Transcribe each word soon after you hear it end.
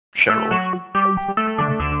Cheryl.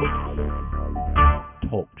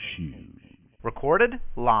 Talk shoes. Recorded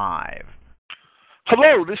live.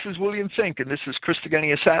 Hello, this is William Fink, and this is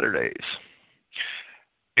Christogenea Saturdays.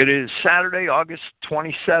 It is Saturday, August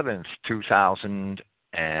 27th,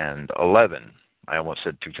 2011. I almost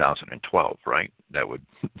said 2012, right? That would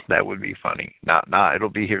be funny. Nah, it'll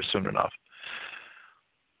be here soon enough.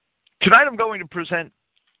 Tonight I'm going to present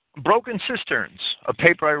Broken Cisterns, a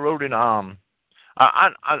paper I wrote in a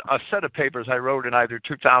set of papers I wrote in either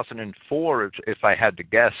 2004, if I had to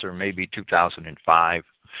guess, or maybe 2005.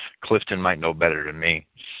 Clifton might know better than me,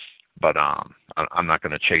 but I'm not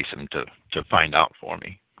going to chase him to find out for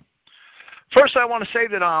me. First, I want to say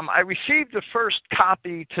that I received the first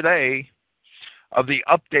copy today of the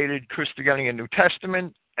updated Christogenea New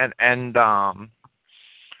Testament, and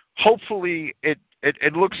hopefully it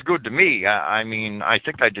looks good to me. I mean, I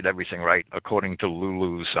think I did everything right according to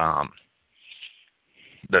Lulu's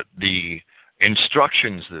the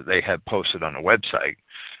instructions that they have posted on the website.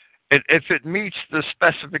 If it meets the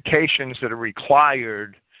specifications that are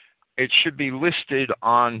required, it should be listed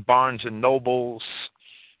on Barnes & Nobles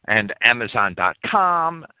and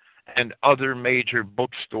Amazon.com and other major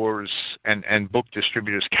bookstores and book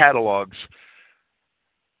distributors' catalogs,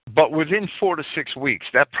 but within 4 to 6 weeks.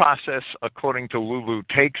 That process, according to Lulu,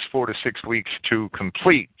 takes 4 to 6 weeks to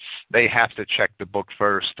complete. They have to check the book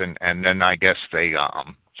first, and then I guess they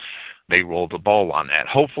roll the ball on that.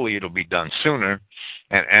 Hopefully it'll be done sooner,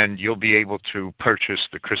 and you'll be able to purchase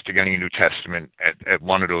the Christogenea New Testament at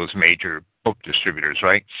one of those major book distributors,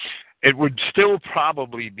 right? It would still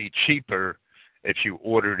probably be cheaper if you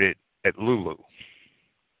ordered it at Lulu.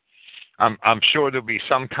 I'm sure there'll be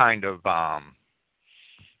some kind of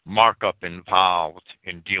markup involved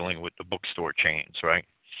in dealing with the bookstore chains, right?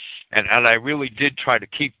 And I really did try to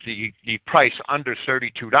keep the price under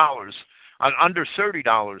 $32. Under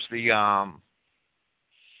 $30,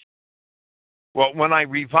 when I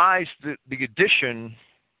revised the edition,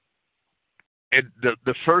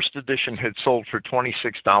 the first edition had sold for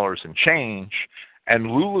 $26 and change, and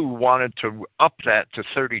Lulu wanted to up that to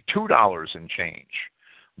 $32 and change.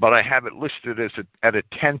 But I have it listed at a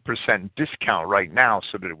 10% discount right now,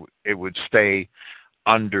 so that it would stay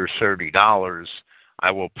under $30. I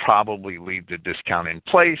will probably leave the discount in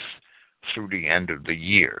place through the end of the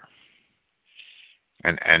year.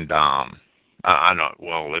 And I don't,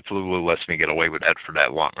 well, if Lulu lets me get away with that for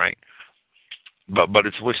that long, right? But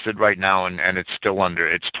it's listed right now, and it's still under,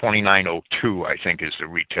 it's $29.02, I think, is the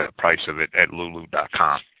retail price of it at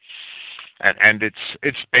Lulu.com. And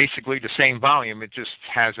it's basically the same volume. It just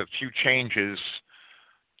has a few changes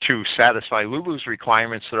to satisfy Lulu's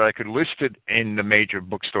requirements so that I could list it in the major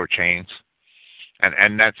bookstore chains.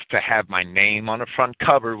 And that's to have my name on the front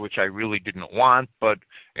cover, which I really didn't want, but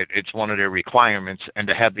it's one of their requirements, and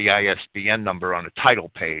to have the ISBN number on the title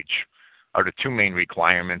page are the two main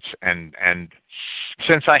requirements. And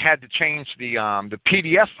since I had to change the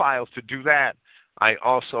PDF files to do that, I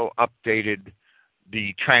also updated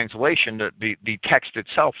the translation, the text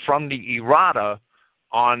itself from the errata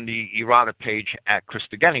on the errata page at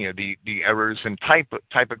Christogenea, the errors and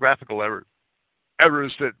typographical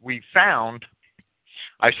errors that we found.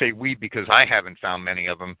 I say we because I haven't found many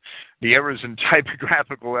of them. The errors and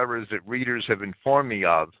typographical errors that readers have informed me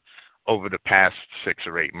of over the past 6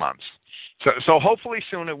 or 8 months. So hopefully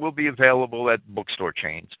soon it will be available at bookstore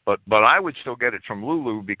chains. But I would still get it from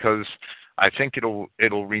Lulu because I think it'll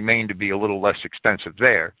remain to be a little less expensive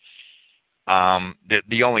there.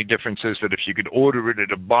 The only difference is that if you could order it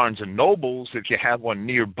at a Barnes & Nobles, if you have one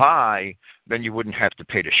nearby, then you wouldn't have to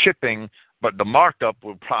pay the shipping, but the markup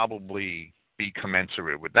would probably be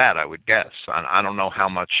commensurate with that, I would guess. I don't know how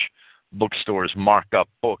much bookstores mark up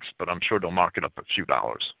books, but I'm sure they'll mark it up a few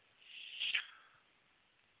dollars.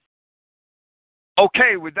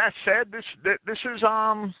 Okay, with that said, this is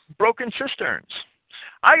Broken Cisterns.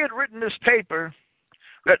 I had written this paper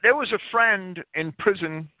that there was a friend in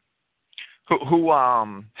prison who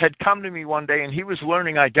had come to me one day, and he was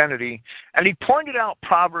learning identity, and he pointed out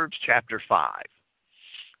Proverbs chapter 5,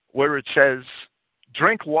 where it says,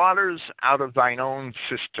 "Drink waters out of thine own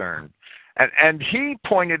cistern." And he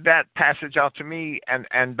pointed that passage out to me, and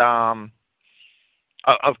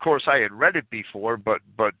of course I had read it before, but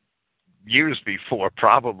years before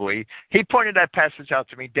probably. He pointed that passage out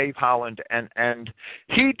to me, Dave Holland, and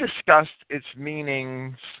he discussed its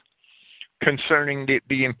meanings concerning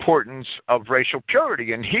the importance of racial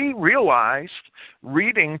purity. And he realized,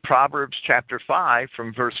 reading Proverbs chapter 5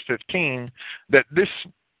 from verse 15, that this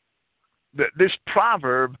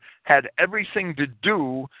proverb had everything to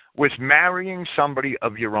do with marrying somebody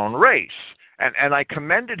of your own race. And I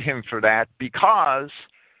commended him for that because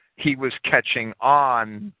he was catching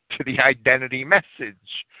on to the identity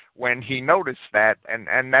message when he noticed that,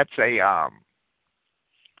 and that's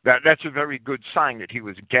that's a very good sign that he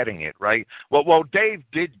was getting it, right? Well, Dave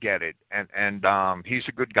did get it, and he's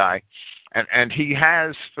a good guy, and he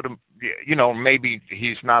has, for the, maybe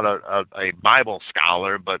he's not a Bible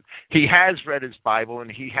scholar, but he has read his Bible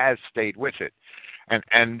and he has stayed with it,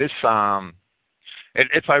 and this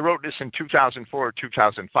if I wrote this in 2004 or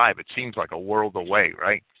 2005, it seems like a world away,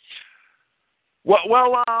 right?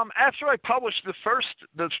 Well, after I published the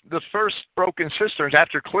first Broken Cisterns,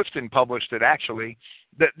 after Clifton published it, actually,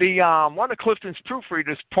 the one of Clifton's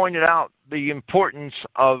proofreaders pointed out the importance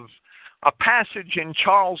of a passage in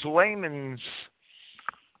Charles Layman's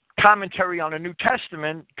commentary on the New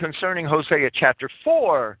Testament concerning Hosea chapter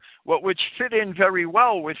 4, which fit in very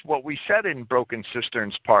well with what we said in Broken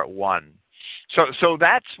Cisterns Part 1. So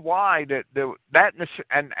that's why that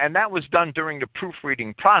was done during the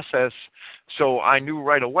proofreading process. So I knew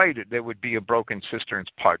right away that there would be a Broken Cisterns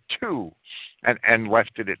Part 2, and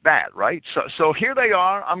left it at that, right? So here they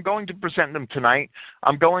are. I'm going to present them tonight.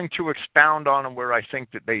 I'm going to expound on them where I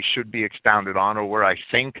think that they should be expounded on, or where I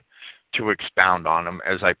think to expound on them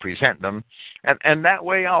as I present them, and that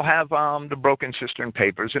way I'll have the Broken Cistern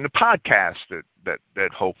papers in the podcast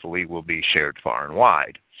that hopefully will be shared far and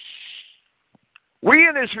wide. We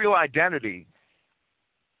in Israel Identity,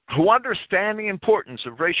 who understand the importance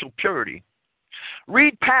of racial purity,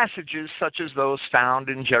 read passages such as those found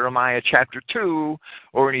in Jeremiah chapter 2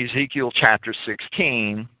 or in Ezekiel chapter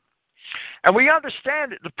 16, and we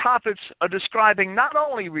understand that the prophets are describing not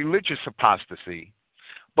only religious apostasy,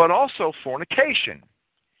 but also fornication.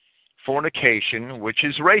 Fornication, which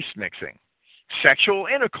is race mixing, sexual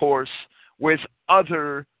intercourse with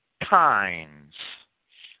other kinds.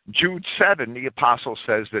 Jude 7, the apostle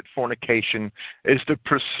says that fornication is the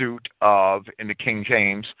pursuit of, in the King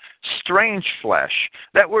James, strange flesh.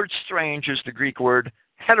 That word strange is the Greek word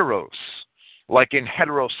heteros, like in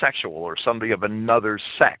heterosexual or somebody of another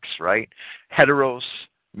sex, right? Heteros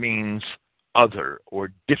means other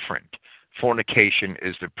or different. Fornication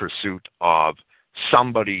is the pursuit of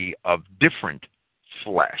somebody of different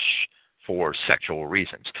flesh for sexual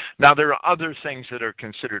reasons. Now, there are other things that are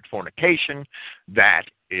considered fornication. That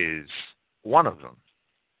is one of them.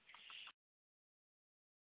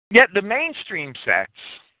 Yet the mainstream sects,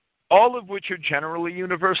 all of which are generally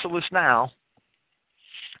universalist now,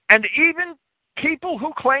 and even people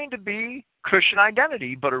who claim to be Christian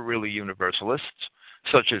Identity but are really universalists,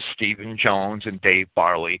 such as Stephen Jones and Dave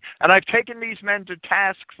Barley. And I've taken these men to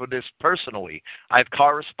task for this personally. I've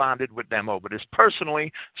corresponded with them over this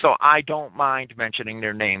personally, so I don't mind mentioning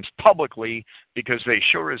their names publicly, because they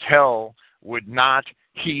sure as hell would not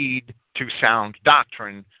heed to sound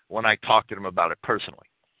doctrine when I talk to them about it personally.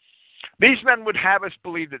 These men would have us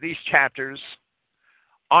believe that these chapters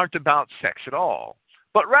aren't about sex at all,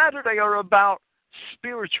 but rather they are about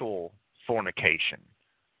spiritual fornication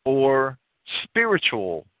or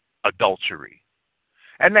spiritual adultery,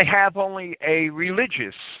 and they have only a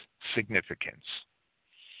religious significance.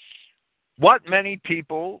 What many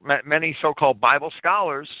people, many so-called Bible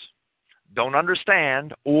scholars, don't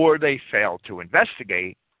understand, or they fail to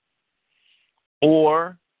investigate,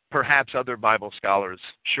 or perhaps other Bible scholars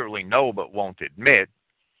surely know but won't admit,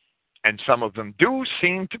 and some of them do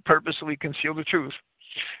seem to purposely conceal the truth,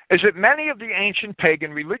 is that many of the ancient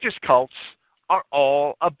pagan religious cults are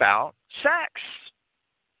all about sex,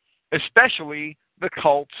 especially the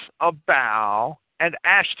cults of Baal and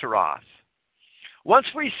Ashtaroth. Once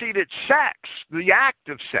we see that sex, the act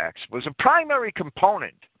of sex, was a primary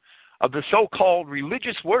component of the so-called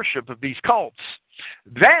religious worship of these cults,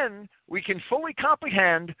 then we can fully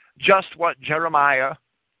comprehend just what Jeremiah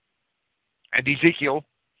and Ezekiel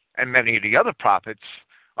and many of the other prophets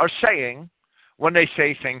are saying when they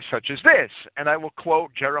say things such as this. And I will quote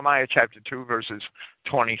Jeremiah chapter 2, verses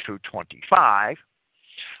 20 through 25.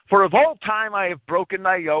 For of old time I have broken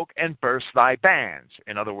thy yoke and burst thy bands.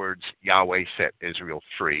 In other words, Yahweh set Israel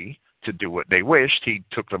free to do what they wished. He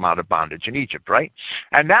took them out of bondage in Egypt, right?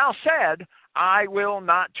 And now said, I will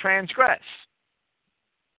not transgress.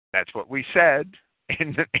 That's what we said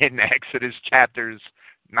in Exodus chapters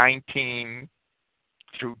 19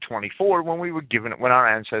 through 24 when our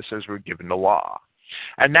ancestors were given the law.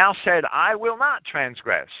 And now said, I will not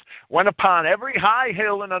transgress, when upon every high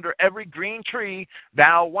hill and under every green tree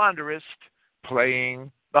thou wanderest,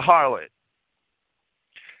 playing the harlot.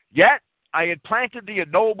 Yet I had planted thee a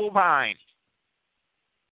noble vine,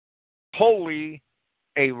 wholly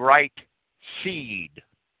a right seed.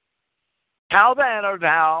 How then art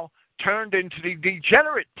thou turned into the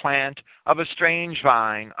degenerate plant of a strange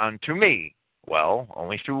vine unto me? Well,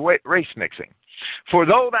 only through race mixing. For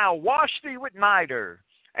though thou wash thee with niter,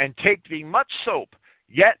 and take thee much soap,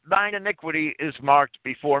 yet thine iniquity is marked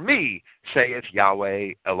before me, saith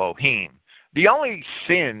Yahweh Elohim. The only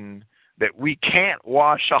sin that we can't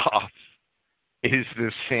wash off is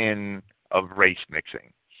the sin of race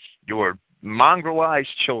mixing. Your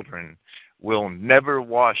mongrelized children will never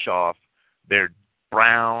wash off their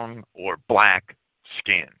brown or black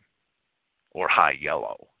skin or high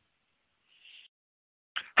yellow.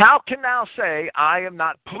 How can thou say, I am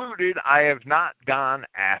not polluted, I have not gone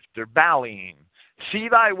after Baalim? See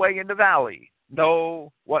thy way in the valley,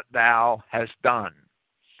 know what thou hast done.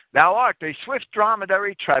 Thou art a swift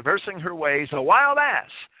dromedary traversing her ways, a wild ass,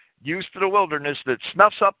 used to the wilderness that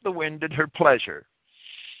snuffs up the wind at her pleasure.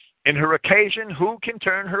 In her occasion, who can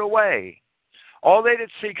turn her away? All they that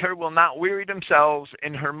seek her will not weary themselves.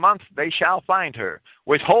 In her month they shall find her.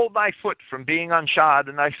 Withhold thy foot from being unshod,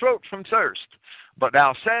 and thy throat from thirst. But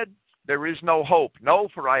thou said, there is no hope. No,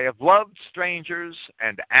 for I have loved strangers,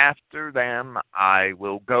 and after them I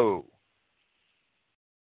will go.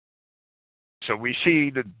 So we see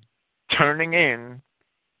the turning in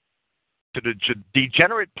to the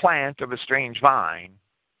degenerate plant of a strange vine,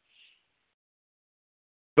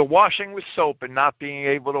 the washing with soap and not being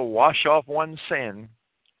able to wash off one's sin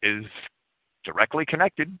is directly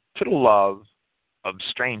connected to the love of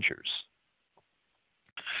strangers.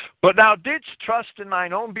 But thou didst trust in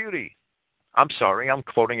thine own beauty. I'm sorry, I'm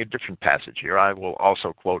quoting a different passage here. I will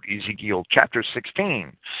also quote Ezekiel chapter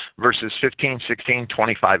 16, verses 15, 16,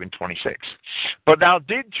 25, and 26. But thou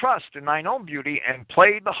did trust in thine own beauty and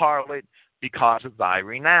played the harlot because of thy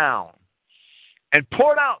renown, and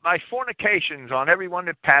poured out thy fornications on everyone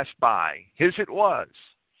that passed by. His it was.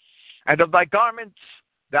 And of thy garments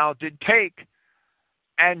thou did take,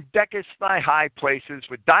 and deckest thy high places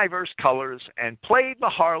with diverse colors, and played the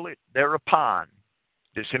harlot thereupon.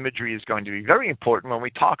 This imagery is going to be very important when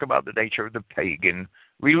we talk about the nature of the pagan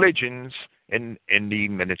religions in the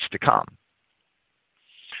minutes to come.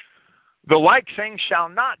 The like thing shall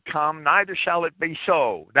not come, neither shall it be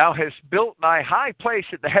so. Thou hast built thy high place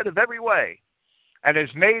at the head of every way, and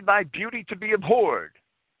hast made thy beauty to be abhorred,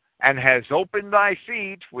 and has opened thy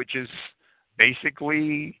feet, which is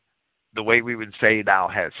basically the way we would say thou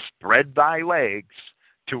hast spread thy legs,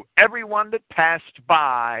 to everyone that passed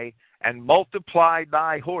by, and multiplied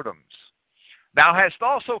thy whoredoms. Thou hast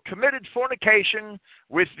also committed fornication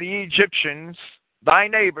with the Egyptians, thy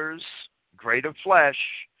neighbors, great of flesh.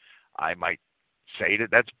 I might say that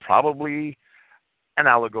that's probably an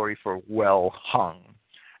allegory for well hung.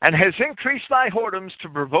 And has increased thy whoredoms to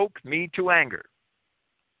provoke me to anger.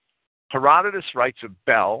 Herodotus writes of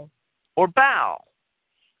Bel, or Baal,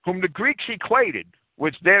 whom the Greeks equated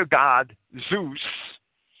with their god Zeus,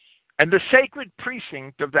 and the sacred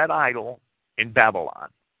precinct of that idol in Babylon.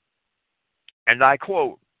 And I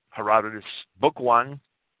quote Herodotus, Book 1,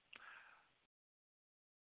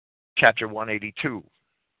 chapter 182.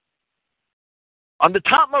 On the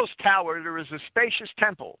topmost tower there is a spacious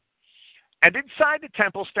temple, and inside the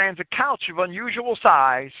temple stands a couch of unusual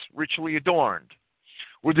size, richly adorned,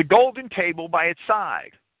 with a golden table by its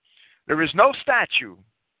side. There is no statue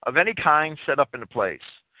of any kind set up in the place,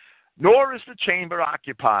 nor is the chamber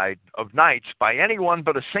occupied of nights by anyone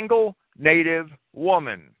but a single native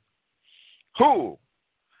woman, who,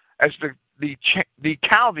 as the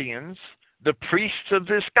Chaldeans, the priests of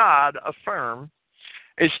this god, affirm,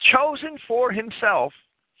 is chosen for himself,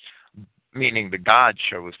 meaning the god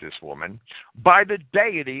chose this woman, by the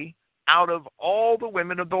deity out of all the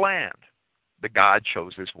women of the land. The god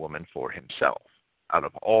chose this woman for himself out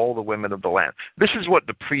of all the women of the land. This is what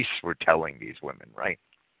the priests were telling these women, right?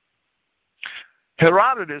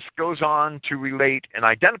 Herodotus goes on to relate an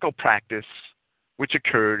identical practice which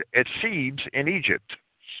occurred at Thebes in Egypt,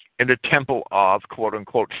 in the temple of,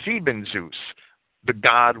 quote-unquote, Theban Zeus, the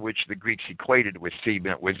god which the Greeks equated with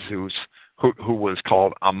Zeus, who was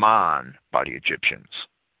called Ammon by the Egyptians.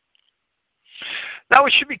 Now,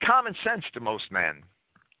 it should be common sense to most men,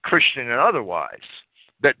 Christian and otherwise,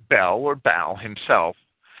 that Bel, or Baal himself,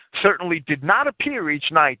 certainly did not appear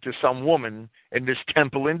each night to some woman in this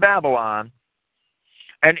temple in Babylon.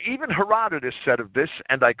 And even Herodotus said of this,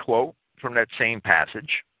 and I quote from that same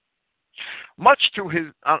passage, much to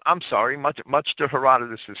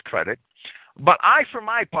Herodotus' credit, but I, for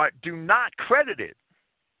my part, do not credit it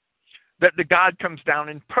that the god comes down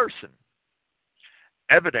in person.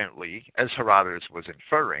 Evidently, as Herodotus was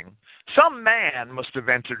inferring, some man must have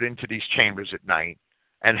entered into these chambers at night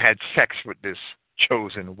and had sex with this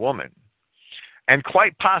chosen woman. And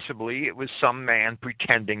quite possibly it was some man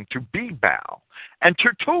pretending to be Baal. And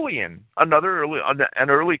Tertullian, an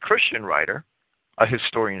early Christian writer, a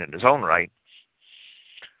historian in his own right.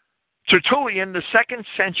 Tertullian, the 2nd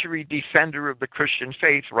century defender of the Christian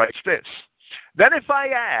faith, writes this: "Then if I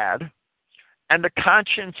add, and the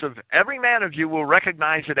conscience of every man of you will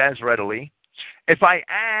recognize it as readily, if I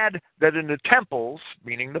add that in the temples,"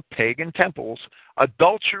 meaning the pagan temples,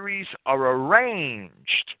 "adulteries are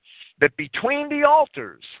arranged, that between the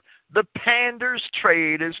altars the pander's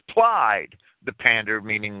trade is plied," the pander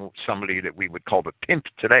meaning somebody that we would call the pimp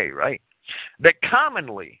today, right? "That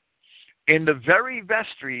commonly in the very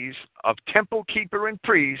vestries of temple keeper and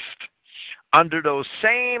priest, under those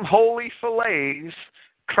same holy fillets,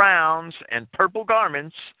 crowns, and purple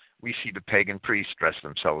garments," we see the pagan priests dress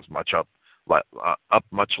themselves much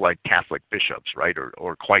like Catholic bishops, right,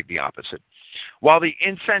 or quite the opposite. "While the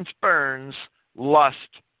incense burns,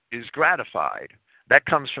 lust is gratified." That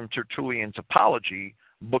comes from Tertullian's Apology,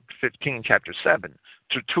 Book 15, Chapter 7.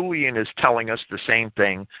 Tertullian is telling us the same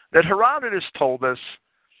thing that Herodotus told us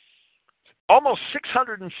almost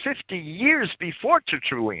 650 years before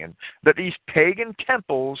Tertullian, that these pagan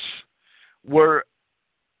temples were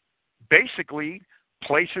basically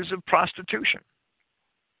places of prostitution.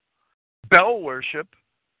 Bell worship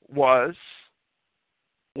was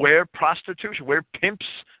where prostitution, where pimps,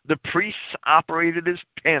 the priests operated as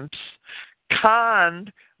pimps,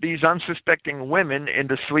 conned these unsuspecting women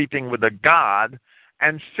into sleeping with a god,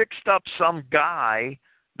 and fixed up some guy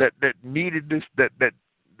that needed this,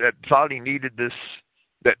 that thought he needed this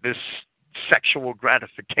sexual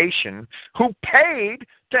gratification, who paid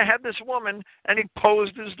to have this woman, and he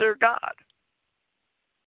posed as their god.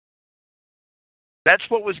 That's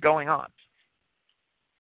what was going on.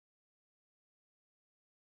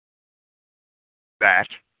 That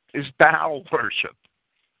is Baal worship,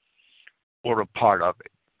 or a part of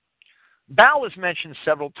it. Baal is mentioned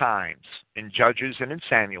several times in Judges and in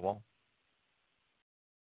Samuel,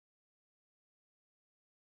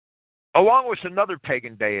 along with another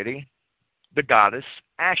pagan deity, the goddess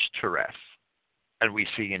Ashtoreth. And we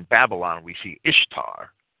see in Babylon, we see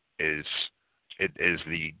Ishtar is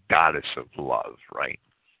the goddess of love, right,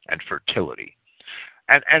 and fertility.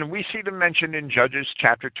 And we see them mentioned in Judges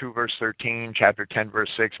chapter 2, verse 13, chapter 10,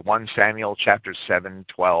 verse 6, 1 Samuel chapter 7,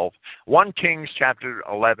 12, 1 Kings chapter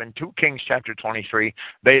 11, 2 Kings chapter 23.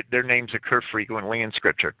 Their names occur frequently in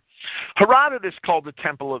Scripture. Herodotus called the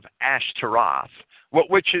temple of Ashtaroth,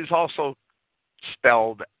 which is also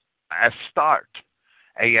spelled Astarte,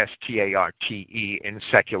 Astarte, in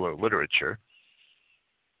secular literature.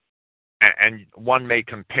 And one may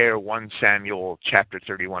compare 1 Samuel chapter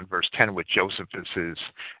 31, verse 10 with Josephus's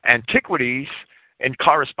Antiquities in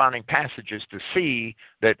corresponding passages to see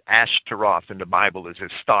that Ashtaroth in the Bible is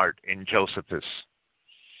Astarte in Josephus.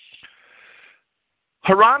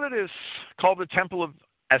 Herodotus called the temple of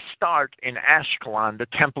Astarte in Ashkelon the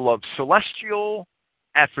temple of celestial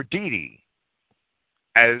Aphrodite,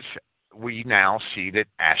 as we now see that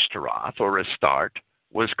Ashtaroth or Astarte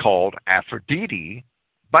was called Aphrodite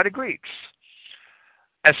by the Greeks.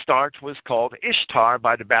 Astarte was called Ishtar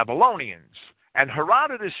by the Babylonians, and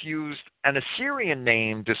Herodotus used an Assyrian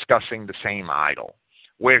name discussing the same idol,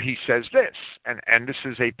 where he says this, and this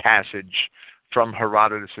is a passage from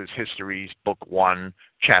Herodotus' Histories, Book 1,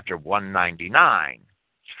 Chapter 199.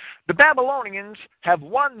 "The Babylonians have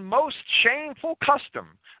one most shameful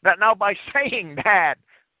custom." Now by saying that,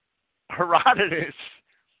 Herodotus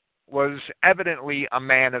was evidently a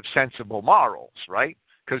man of sensible morals, right?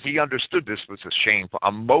 Because he understood this was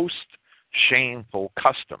a most shameful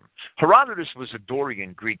custom. Herodotus was a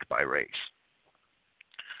Dorian Greek by race.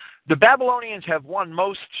 "The Babylonians have one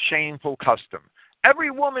most shameful custom.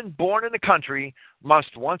 Every woman born in the country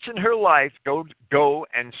must once in her life go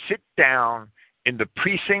and sit down in the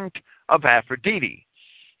precinct of Aphrodite,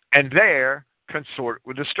 and there consort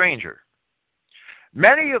with a stranger.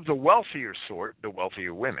 Many of the wealthier sort, the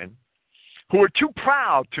wealthier women, who are too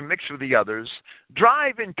proud to mix with the others,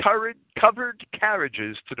 drive in covered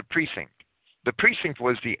carriages to the precinct." The precinct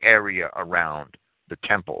was the area around the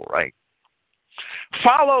temple, right?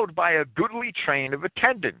 "Followed by a goodly train of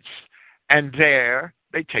attendants, and there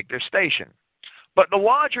they take their station. But the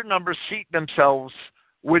larger number seat themselves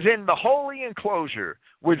within the holy enclosure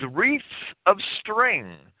with wreaths of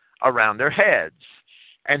string around their heads.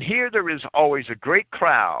 And here there is always a great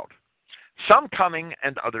crowd, some coming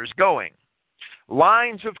and others going.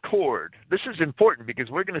 Lines of cord." This is important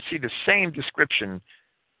because we're going to see the same description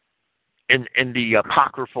in the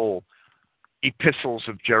apocryphal epistles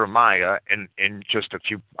of Jeremiah in just a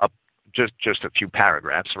few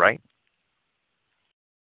paragraphs, right?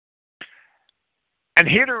 "And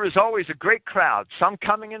here there is always a great crowd, some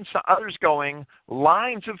coming and others going,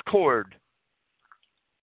 lines of cord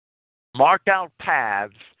marked out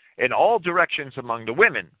paths in all directions among the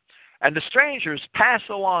women, and the strangers pass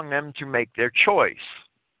along them to make their choice.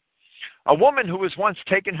 A woman who has once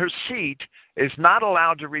taken her seat is not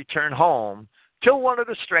allowed to return home till one of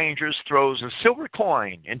the strangers throws a silver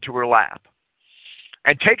coin into her lap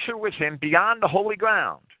and takes her with him beyond the holy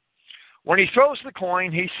ground. When he throws the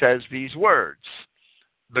coin, he says these words,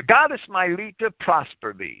 "The goddess Mylitta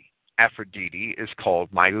prosper thee." Aphrodite is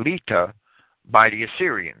called Mylitta by the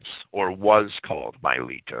Assyrians, or was called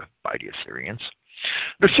Mylitta by the Assyrians.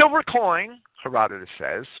 The silver coin, Herodotus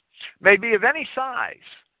says, may be of any size.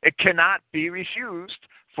 It cannot be refused,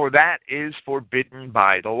 for that is forbidden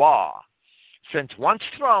by the law. Since once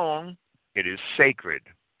thrown, it is sacred.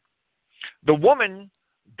 The woman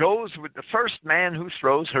goes with the first man who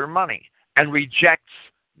throws her money and rejects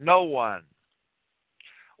no one.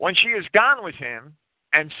 When she is gone with him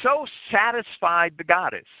and so satisfied the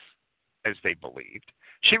goddess, as they believed,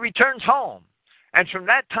 she returns home, and from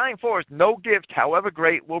that time forth no gift, however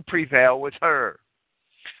great, will prevail with her.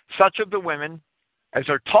 Such of the women as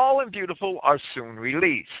are tall and beautiful are soon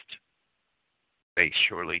released. They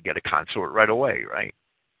surely get a consort right away, right?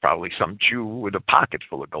 Probably some Jew with a pocket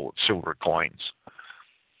full of gold, silver coins.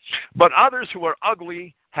 But others who are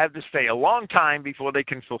ugly have to stay a long time before they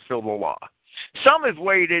can fulfill the law. Some have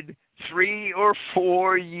waited 3 or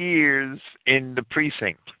 4 years in the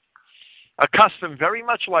precinct. A custom very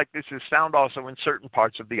much like this is found also in certain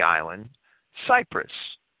parts of the island, Cyprus.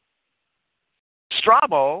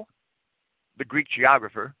 Strabo, the Greek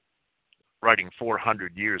geographer, writing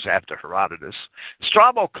 400 years after Herodotus,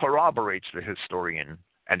 Strabo corroborates the historian,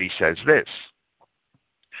 and he says this,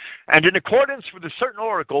 "And in accordance with a certain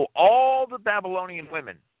oracle, all the Babylonian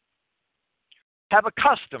women have a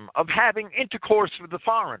custom of having intercourse with the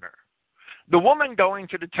foreigner, the woman going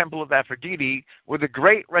to the temple of Aphrodite with a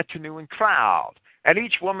great retinue and crowd, and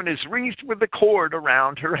each woman is wreathed with a cord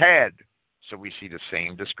around her head." So we see the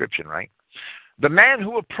same description, right? "The man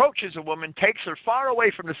who approaches a woman takes her far away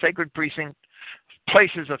from the sacred precinct,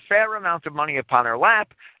 places a fair amount of money upon her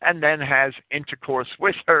lap, and then has intercourse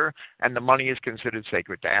with her, and the money is considered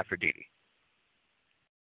sacred to Aphrodite."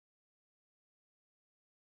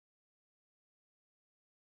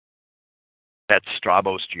 That's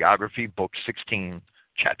Strabo's Geography, Book 16,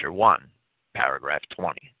 Chapter 1, Paragraph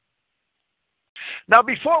 20. Now,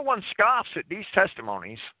 before one scoffs at these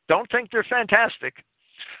testimonies, don't think they're fantastic.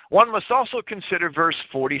 One must also consider verse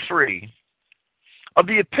 43 of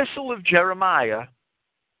the Epistle of Jeremiah,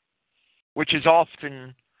 which is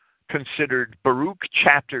often considered Baruch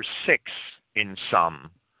chapter 6 in some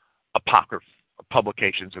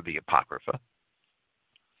publications of the Apocrypha.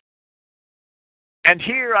 And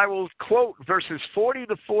here I will quote verses 40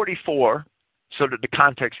 to 44 so that the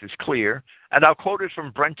context is clear, and I'll quote it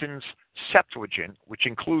from Brenton's Septuagint, which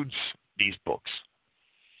includes these books.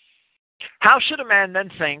 "How should a man then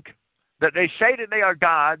think that they say that they are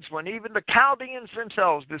gods when even the Chaldeans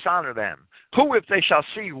themselves dishonor them? Who, if they shall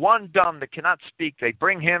see one dumb that cannot speak, they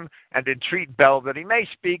bring him and entreat Bel that he may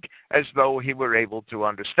speak as though he were able to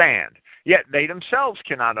understand. Yet they themselves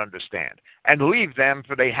cannot understand, and leave them,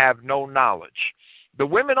 for they have no knowledge. The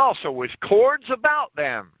women also with cords about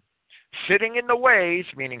them, sitting in the ways,"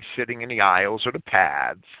 meaning sitting in the aisles or the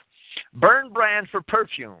paths, "burn brand for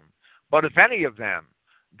perfume. But if any of them,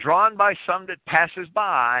 drawn by some that passes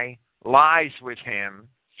by, lies with him,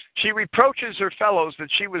 she reproaches her fellows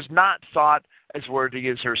that she was not thought as worthy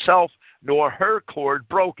as herself, nor her cord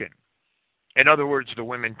broken." In other words, the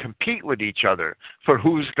women compete with each other for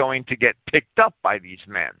who's going to get picked up by these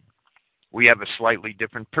men. We have a slightly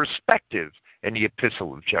different perspective in the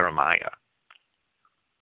Epistle of Jeremiah.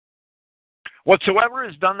 "Whatsoever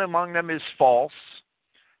is done among them is false.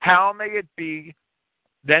 How may it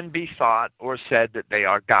then be thought or said that they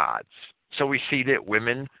are gods?" So we see that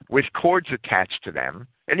women with cords attached to them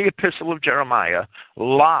in the Epistle of Jeremiah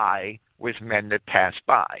lie with men that pass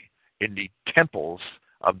by in the temples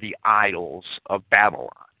of the idols of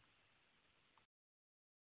Babylon.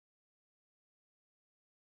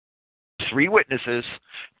 3 witnesses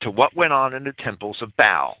to what went on in the temples of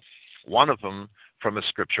Baal, one of them from a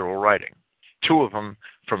scriptural writing, 2 of them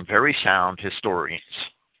from very sound historians.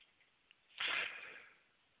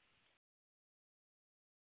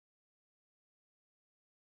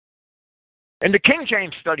 In the King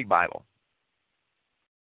James Study Bible,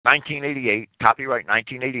 1988, copyright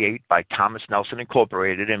 1988 by Thomas Nelson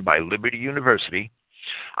Incorporated and by Liberty University,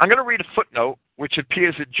 I'm going to read a footnote which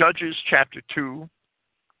appears at Judges chapter 2,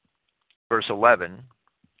 verse 11,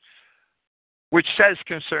 which says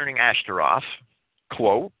concerning Ashtaroth,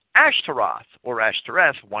 quote, "Ashtaroth, or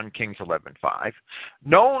Ashtoreth, 1 Kings 11:5,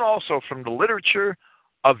 known also from the literature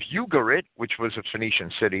of Ugarit, which was a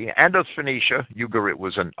Phoenician city, and of Phoenicia. Ugarit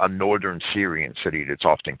was a northern Syrian city that's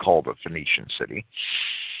often called a Phoenician city.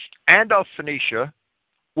 And of Phoenicia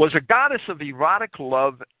was a goddess of erotic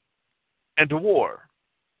love and war.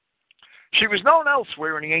 She was known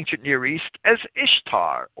elsewhere in the ancient Near East as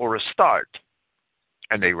Ishtar or Astarte,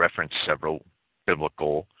 and they reference several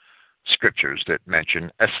biblical scriptures that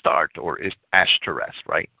mention Astarte or Ashtoreth,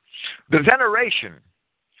 right? The veneration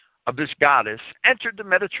of this goddess entered the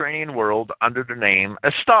Mediterranean world under the name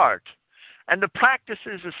Astarte, and the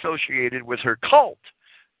practices associated with her cult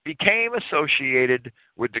became associated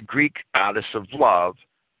with the Greek goddess of love,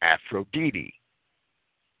 Aphrodite.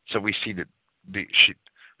 So we see that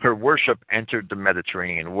her worship entered the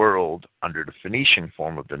Mediterranean world under the Phoenician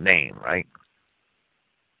form of the name, right?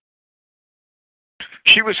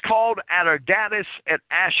 She was called Atargatis at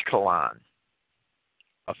Ashkelon,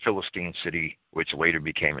 a Philistine city which later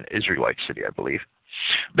became an Israelite city, I believe.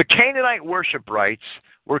 The Canaanite worship rites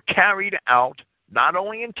were carried out not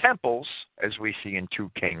only in temples, as we see in 2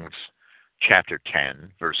 Kings chapter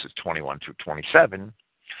 10, verses 21 through 27,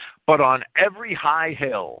 but on every high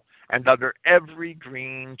hill and under every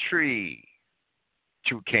green tree.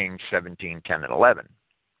 2 Kings 17, 10, and 11.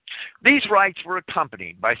 These rites were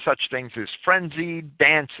accompanied by such things as frenzied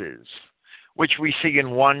dances, which we see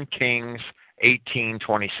in 1 Kings 18,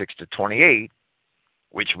 26 to 28,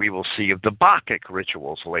 which we will see of the Bacchic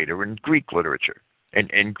rituals later in Greek literature,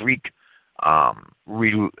 in Greek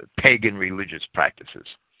pagan religious practices.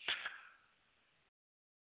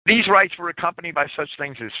 These rites were accompanied by such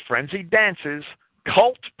things as frenzied dances,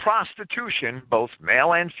 cult prostitution, both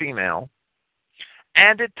male and female,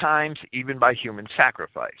 and at times even by human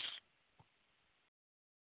sacrifice,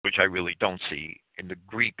 which I really don't see in the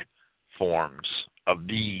Greek forms of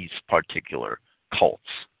these particular cults.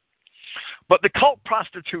 But the cult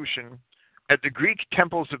prostitution at the Greek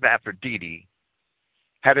temples of Aphrodite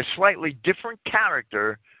had a slightly different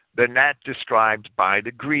character than that described by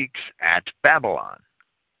the Greeks at Babylon.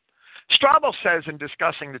 Strabo says in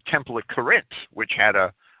discussing the temple at Corinth, which had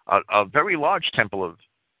a very large temple of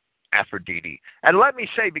Aphrodite, and let me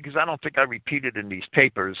say, because I don't think I repeated in these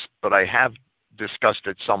papers, but I have discussed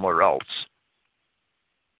it somewhere else,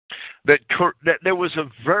 that there was a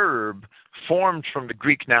verb formed from the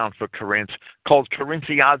Greek noun for Corinth called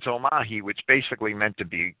Corinthiazomahi, which basically meant to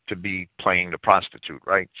be playing the prostitute,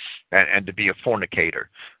 right, and to be a fornicator.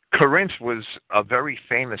 Corinth was a very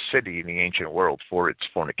famous city in the ancient world for its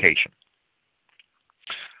fornication.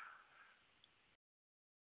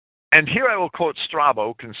 And here I will quote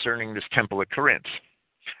Strabo concerning this temple at Corinth.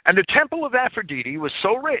 And the temple of Aphrodite was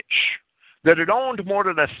so rich that it owned more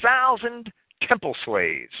than 1,000 temple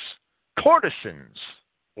slaves, courtesans,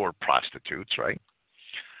 or prostitutes, right,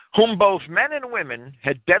 whom both men and women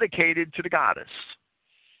had dedicated to the goddess.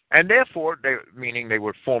 And therefore, meaning they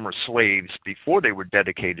were former slaves before they were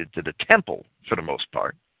dedicated to the temple, for the most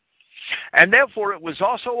part. And therefore, it was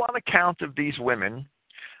also on account of these women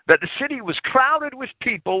that the city was crowded with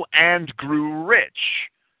people and grew rich.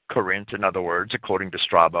 Corinth, in other words, according to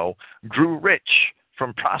Strabo, grew rich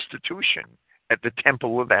from prostitution at the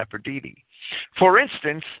temple of Aphrodite. For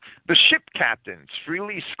instance, the ship captains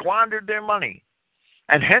freely squandered their money,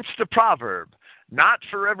 and hence the proverb, not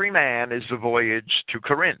for every man is the voyage to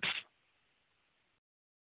Corinth.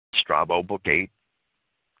 Strabo, Book 8,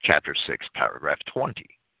 Chapter 6, Paragraph 20.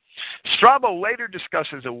 Strabo later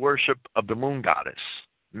discusses a worship of the moon goddess,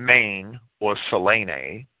 Main or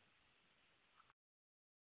Selene.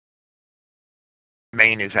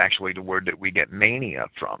 Main is actually the word that we get mania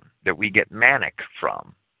from, that we get manic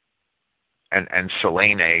from. And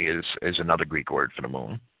Selene is another Greek word for the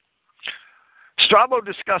moon. Strabo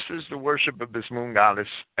discusses the worship of this moon goddess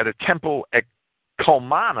at a temple at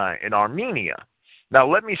Komana in Armenia. Now,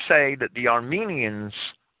 let me say that the Armenians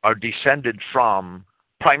are descended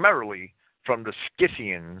primarily from the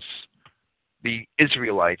Scythians, the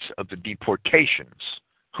Israelites of the deportations,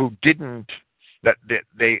 who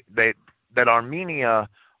that Armenia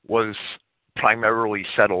was primarily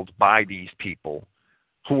settled by these people,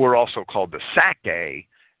 who were also called the Sacae,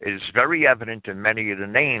 is very evident in many of the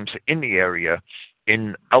names in the area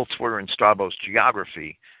elsewhere in Strabo's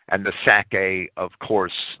geography. And the Sacae, of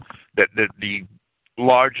course, that the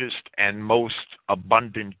largest and most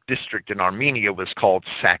abundant district in Armenia was called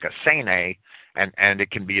Sakasene, and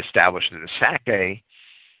it can be established that a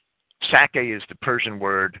Sacae is the Persian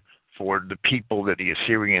word for the people that the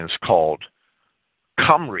Assyrians called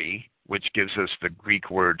Qumri, which gives us the Greek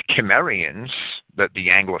word Cimmerians, that the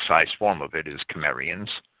anglicized form of it is Cimmerians.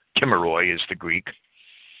 Cimmerioi is the Greek.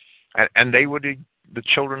 And they would the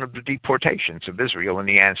children of the deportations of Israel and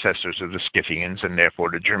the ancestors of the Scythians and therefore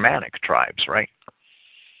the Germanic tribes, right?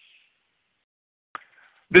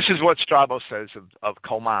 This is what Strabo says of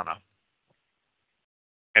Comana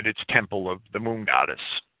and its temple of the moon goddess.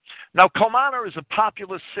 Now, Comana is a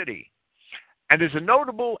populous city and is a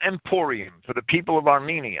notable emporium for the people of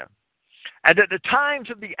Armenia. And at the times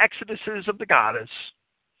of the exoduses of the goddess,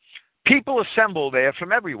 people assemble there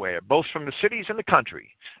from everywhere, both from the cities and the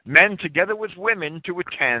country, men together with women to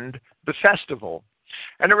attend the festival.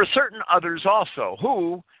 And there are certain others also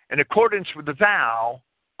who, in accordance with the vow,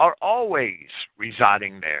 are always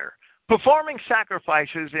residing there, performing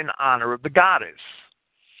sacrifices in honor of the goddess.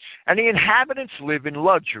 And the inhabitants live in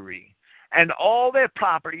luxury, and all their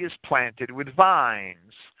property is planted with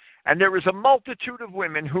vines. And there is a multitude of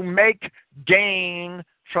women who make gain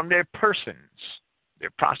from their persons.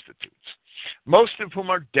 They're prostitutes, most of whom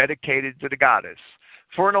are dedicated to the goddess.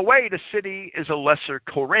 For in a way, the city is a lesser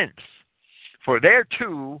Corinth. For there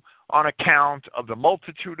too, on account of the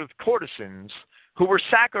multitude of courtesans who were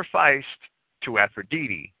sacrificed to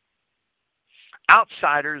Aphrodite,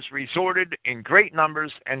 outsiders resorted in great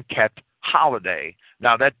numbers and kept holiday.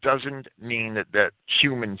 Now, that doesn't mean that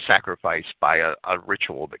human sacrifice by a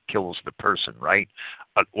ritual that kills the person, right?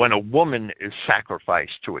 When a woman is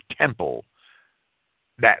sacrificed to a temple,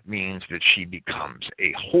 that means that she becomes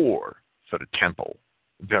a whore for the temple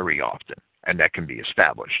very often, and that can be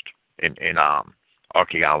established in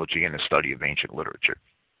archaeology and the study of ancient literature.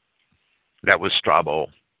 That was Strabo,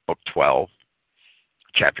 Book 12,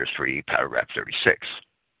 Chapter 3, Paragraph 36.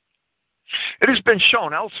 It has been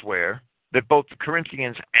shown elsewhere that both the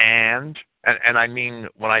Corinthians and I mean,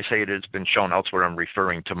 when I say it has been shown elsewhere, I'm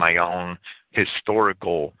referring to my own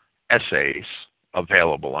historical essays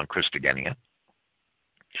available on Christogenea,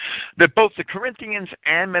 that both the Corinthians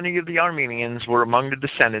and many of the Armenians were among the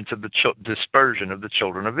descendants of the dispersion of the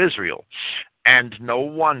children of Israel. And no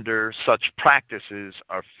wonder such practices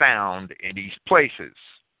are found in these places.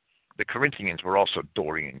 The Corinthians were also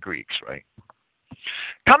Dorian Greeks, right?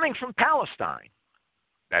 Coming from Palestine,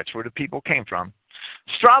 that's where the people came from.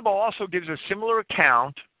 Strabo also gives a similar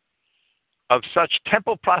account of such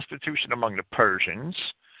temple prostitution among the Persians,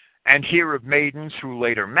 and here of maidens who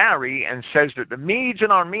later marry, and says that the Medes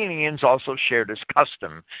and Armenians also shared this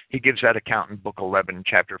custom. He gives that account in Book 11,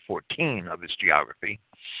 Chapter 14 of his geography.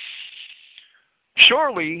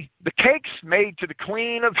 Surely the cakes made to the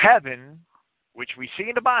Queen of Heaven, which we see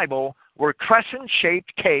in the Bible, were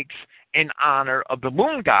crescent-shaped cakes in honor of the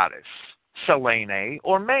moon goddess, Selene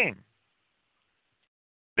or Main.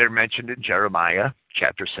 They're mentioned in Jeremiah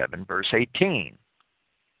chapter 7, verse 18.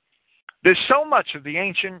 There's so much of the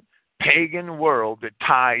ancient pagan world that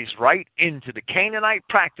ties right into the Canaanite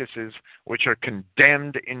practices which are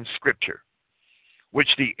condemned in Scripture, which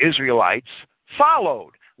the Israelites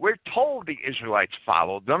followed. We're told the Israelites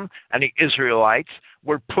followed them, and the Israelites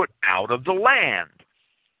were put out of the land.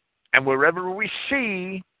 And wherever we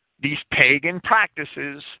see these pagan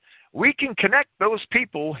practices, we can connect those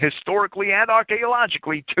people historically and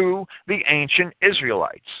archaeologically to the ancient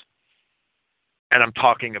Israelites. And I'm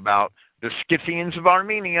talking about the Scythians of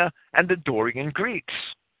Armenia and the Dorian Greeks.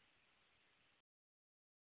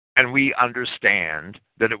 And we understand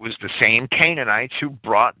that it was the same Canaanites who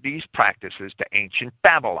brought these practices to ancient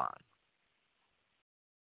Babylon.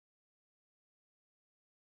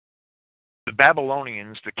 The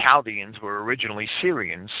Babylonians, the Chaldeans, were originally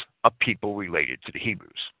Syrians, a people related to the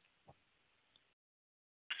Hebrews.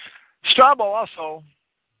 Strabo also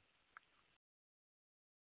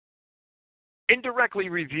indirectly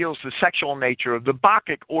reveals the sexual nature of the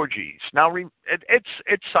Bacchic orgies. Now,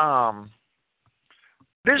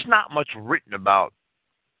 there's not much written about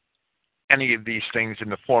any of these things in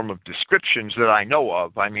the form of descriptions that I know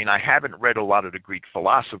of. I mean, I haven't read a lot of the Greek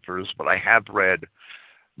philosophers, but I have read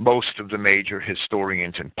most of the major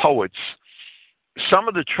historians and poets. Some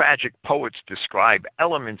of the tragic poets describe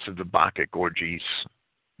elements of the Bacchic orgies,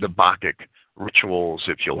 the Bacchic rituals,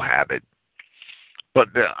 if you'll have it. But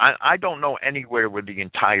I don't know anywhere where the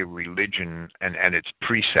entire religion and its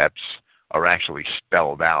precepts are actually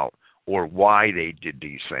spelled out, or why they did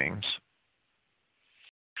these things.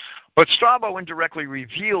 But Strabo indirectly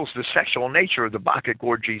reveals the sexual nature of the Bacchic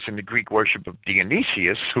orgies in the Greek worship of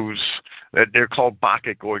Dionysius, they're called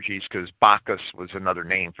Bacchic orgies because Bacchus was another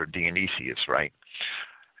name for Dionysius, right?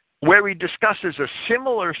 Where he discusses a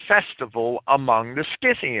similar festival among the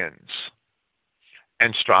Scythians.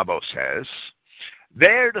 And Strabo says,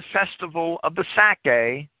 there the festival of the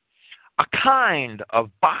Sake, a kind of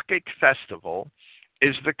Bacchic festival,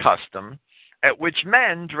 is the custom at which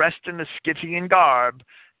men dressed in the Scythian garb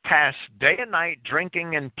pass day and night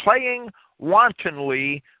drinking and playing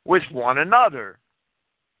wantonly with one another,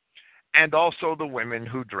 and also the women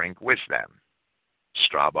who drink with them.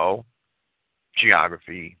 Strabo,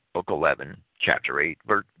 Geography, Book 11, Chapter 8,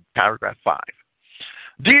 Paragraph 5.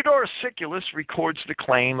 Diodorus Siculus records the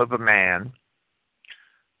claim of a man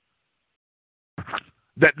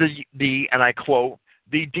that and I quote,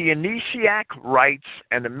 the Dionysiac rites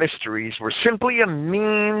and the mysteries were simply a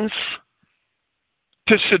means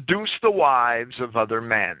to seduce the wives of other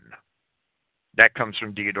men. That comes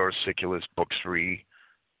from Diodorus Siculus, Book 3,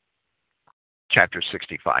 Chapter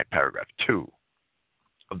 65, Paragraph 2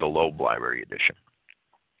 of the Loeb Library edition.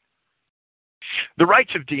 The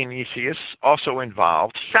rites of Dionysius also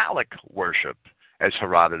involved phallic worship, as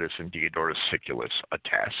Herodotus and Diodorus Siculus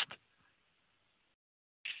attest.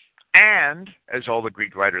 And, as all the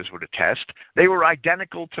Greek writers would attest, they were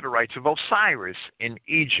identical to the rites of Osiris in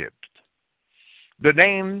Egypt. The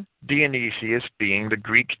name Dionysius being the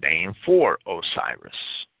Greek name for Osiris.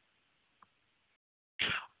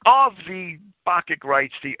 Of the Bacchic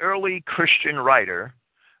rites, the early Christian writer,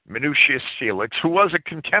 Minucius Felix, who was a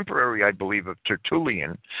contemporary, I believe, of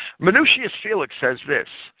Tertullian, Minucius Felix says this: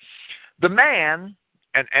 the man,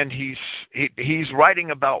 and he's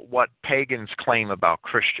writing about what pagans claim about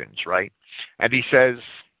Christians, right? And he says,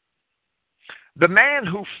 the man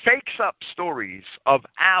who fakes up stories of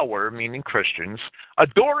our, meaning Christians,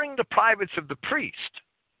 adoring the privates of the priest,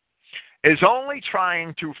 is only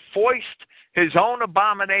trying to foist his own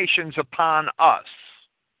abominations upon us.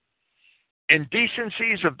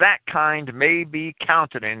 Indecencies of that kind may be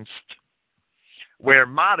countenanced where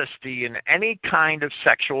modesty in any kind of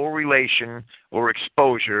sexual relation or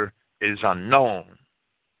exposure is unknown.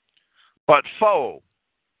 But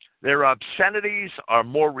their obscenities are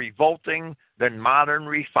more revolting than modern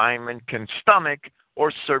refinement can stomach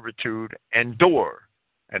or servitude endure.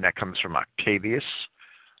 And that comes from Octavius,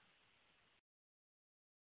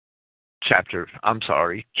 chapter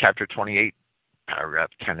 28,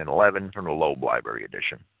 paragraph 10 and 11 from the Loeb Library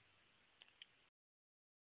edition.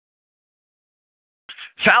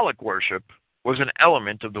 Phallic worship was an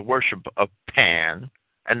element of the worship of Pan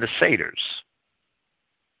and the satyrs.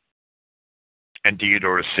 And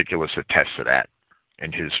Diodorus Siculus attests to that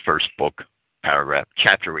in his first book,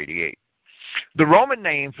 chapter 88. The Roman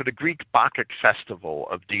name for the Greek Bacchic festival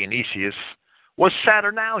of Dionysius was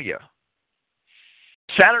Saturnalia.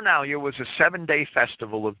 Saturnalia was a 7-day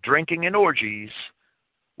festival of drinking and orgies,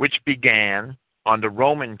 which began on the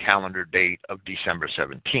Roman calendar date of December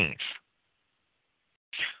 17th.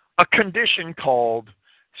 A condition called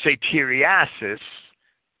satyriasis,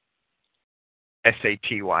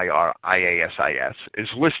 Satyriasis, is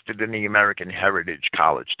listed in the American Heritage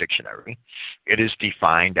College Dictionary. It is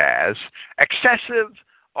defined as excessive,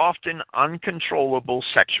 often uncontrollable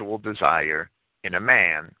sexual desire in a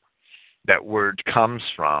man. That word comes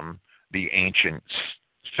from the ancient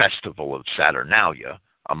festival of Saturnalia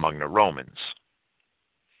among the Romans,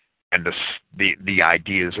 and the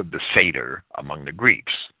ideas of the satyr among the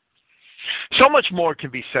Greeks. So much more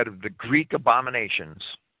can be said of the Greek abominations.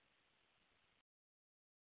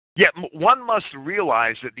 Yet one must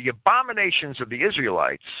realize that the abominations of the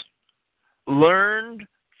Israelites learned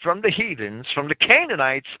from the heathens, from the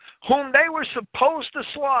Canaanites, whom they were supposed to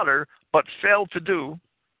slaughter but failed to do.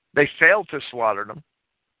 They failed to slaughter them.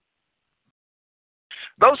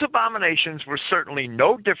 Those abominations were certainly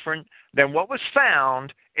no different than what was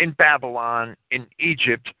found in Babylon, in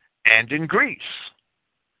Egypt, and in Greece.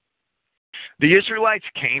 The Israelites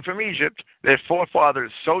came from Egypt, their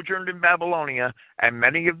forefathers sojourned in Babylonia, and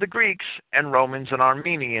many of the Greeks and Romans and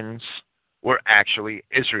Armenians were actually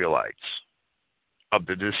Israelites of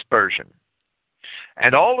the dispersion.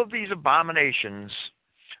 And all of these abominations,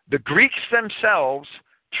 the Greeks themselves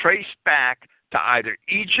traced back to either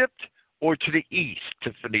Egypt or to the east,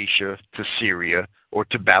 to Phoenicia, to Syria, or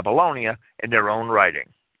to Babylonia in their own writing.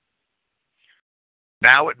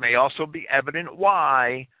 Now it may also be evident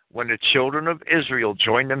why, when the children of Israel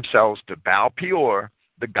joined themselves to Baal Peor,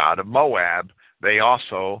 the god of Moab, they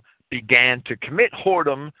also began to commit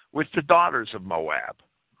whoredom with the daughters of Moab.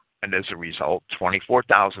 And as a result,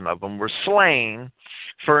 24,000 of them were slain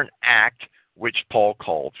for an act which Paul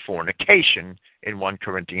called fornication in 1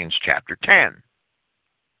 Corinthians chapter 10.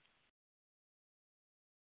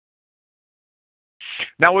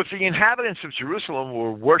 Now, if the inhabitants of Jerusalem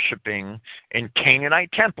were worshiping in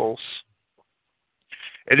Canaanite temples,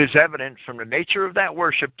 it is evident from the nature of that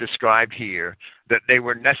worship described here that they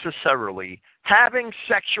were necessarily having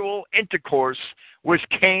sexual intercourse with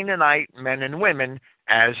Canaanite men and women,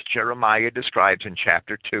 as Jeremiah describes in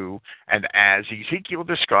chapter 2 and as Ezekiel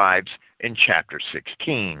describes in chapter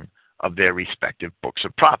 16 of their respective books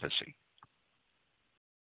of prophecy.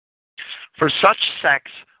 For such sex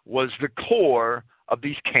was the core of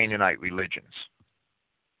these Canaanite religions.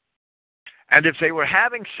 And if they were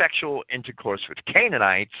having sexual intercourse with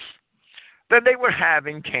Canaanites, then they were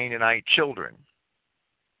having Canaanite children.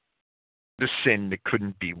 The sin that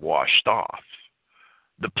couldn't be washed off.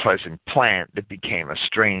 The pleasant plant that became a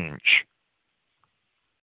strange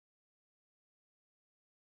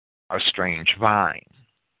vine.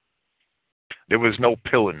 There was no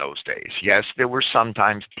pill in those days. Yes, there were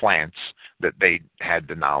sometimes plants that they had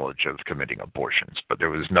the knowledge of committing abortions, but there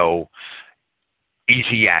was no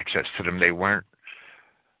easy access to them. They weren't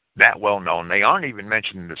that well known. They aren't even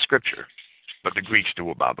mentioned in the scripture, but the Greeks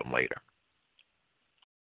knew about them later.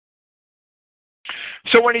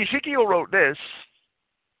 So when Ezekiel wrote this,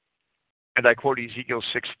 and I quote Ezekiel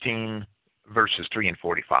 16, verses 3 and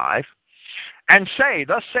 45, and say,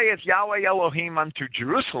 Thus saith Yahweh Elohim unto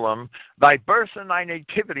Jerusalem, Thy birth and thy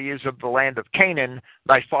nativity is of the land of Canaan,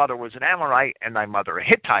 thy father was an Amorite, and thy mother a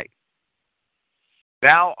Hittite.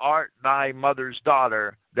 Thou art thy mother's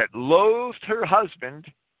daughter, that loathed her husband,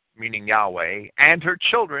 meaning Yahweh, and her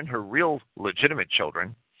children, her real legitimate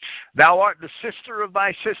children. Thou art the sister of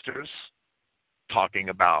thy sisters, talking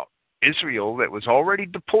about Israel that was already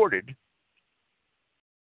deported,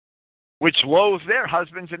 which loathed their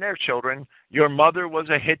husbands and their children. Your mother was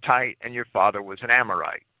a Hittite and your father was an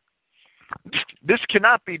Amorite. This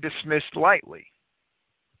cannot be dismissed lightly.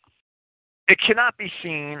 It cannot be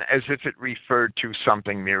seen as if it referred to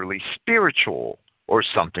something merely spiritual or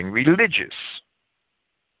something religious.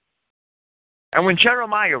 And when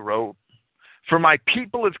Jeremiah wrote, For my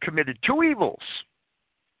people have committed two evils,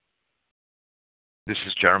 this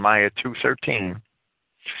is Jeremiah 2:13.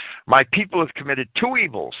 My people have committed two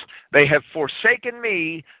evils. They have forsaken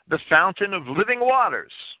me, the fountain of living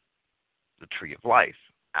waters, the tree of life,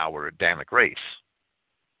 our Adamic race,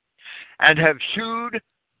 and have hewed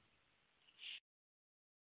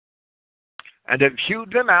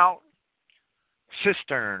them out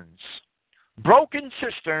cisterns, broken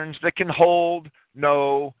cisterns that can hold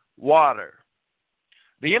no water.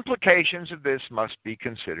 The implications of this must be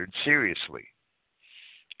considered seriously.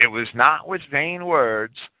 It was not with vain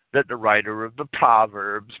words that the writer of the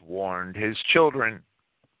Proverbs warned his children.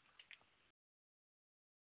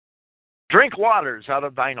 Drink waters out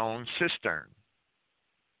of thine own cistern,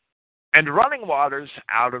 and running waters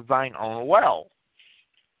out of thine own well.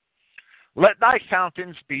 Let thy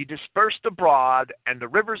fountains be dispersed abroad, and the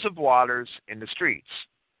rivers of waters in the streets.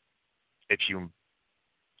 If you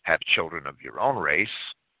have children of your own race,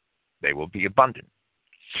 they will be abundant.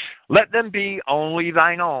 Let them be only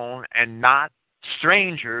thine own, and not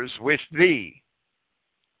strangers with thee.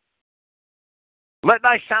 Let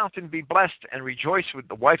thy fountain be blessed, and rejoice with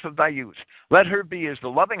the wife of thy youth. Let her be as the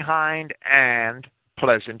loving hind and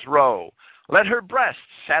pleasant roe. Let her breasts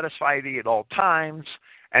satisfy thee at all times,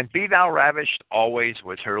 and be thou ravished always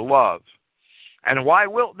with her love. And why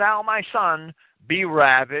wilt thou, my son, be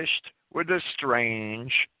ravished with a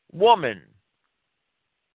strange woman?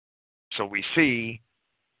 So we see,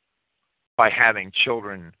 by having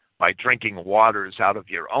children, by drinking waters out of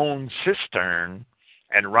your own cistern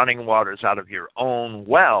and running waters out of your own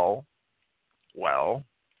well,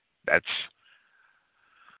 that's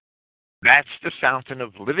the fountain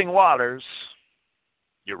of living waters,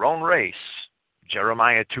 your own race,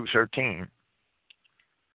 Jeremiah 2:13.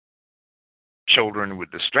 Children with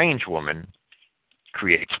the strange woman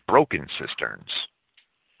creates broken cisterns.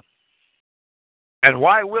 And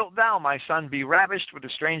why wilt thou, my son, be ravished with a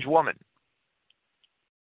strange woman,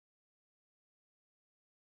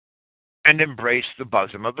 and embrace the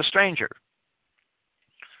bosom of a stranger?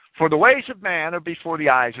 For the ways of man are before the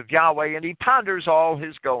eyes of Yahweh, and he ponders all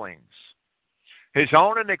his goings. His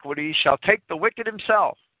own iniquity shall take the wicked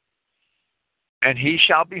himself, and he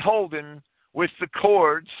shall be holden with the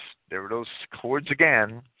cords, there are those cords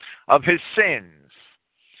again, of his sins.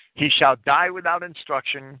 He shall die without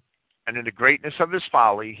instruction, and in the greatness of his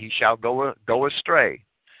folly he shall go astray.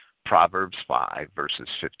 Proverbs 5, verses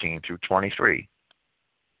 15 through 23.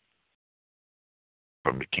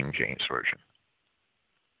 From the King James Version.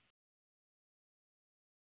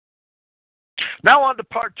 Now on to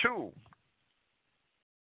part 2.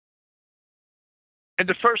 In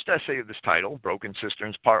the first essay of this title, Broken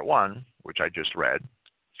Cisterns Part 1, which I just read,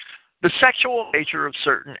 the sexual nature of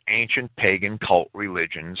certain ancient pagan cult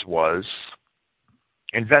religions was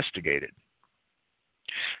investigated.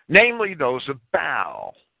 Namely those of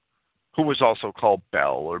Baal, who was also called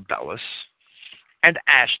Bel or Belus, and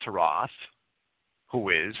Ashtaroth, who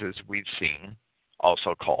is, as we've seen,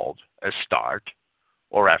 also called Astarte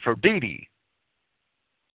or Aphrodite.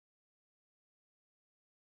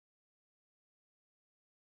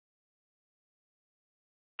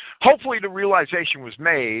 Hopefully the realization was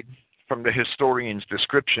made from the historians'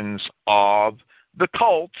 descriptions of the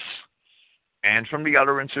cults and from the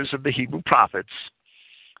utterances of the Hebrew prophets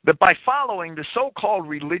that by following the so-called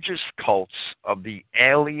religious cults of the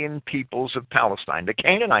alien peoples of Palestine, the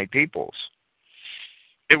Canaanite peoples,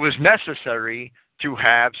 it was necessary to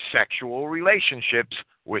have sexual relationships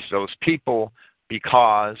with those people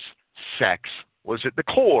because sex was at the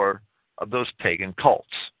core of those pagan cults.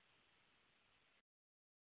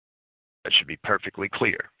 That should be perfectly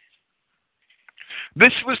clear.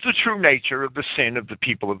 This was the true nature of the sin of the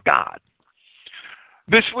people of God.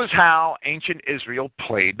 This was how ancient Israel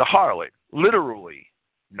played the harlot, literally,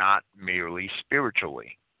 not merely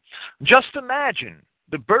spiritually. Just imagine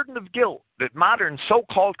the burden of guilt that modern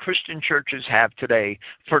so-called Christian churches have today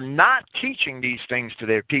for not teaching these things to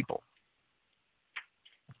their people.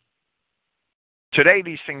 Today,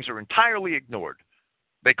 these things are entirely ignored.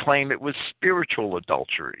 They claim it was spiritual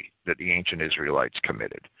adultery that the ancient Israelites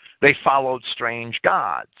committed. They followed strange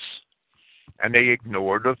gods, and they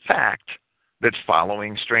ignored the fact that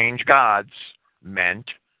following strange gods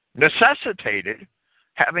necessitated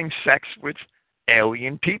having sex with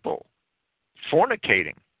alien people,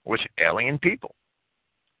 fornicating with alien people.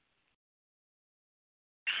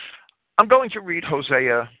 I'm going to read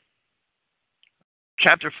Hosea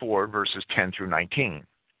chapter 4, verses 10 through 19,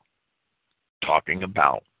 talking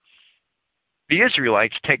about the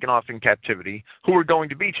Israelites taken off in captivity, who were going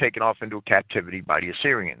to be taken off into captivity by the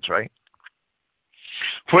Assyrians, right?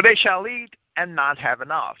 For they shall eat and not have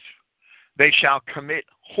enough. They shall commit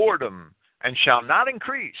whoredom and shall not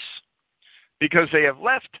increase, because they have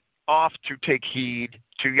left off to take heed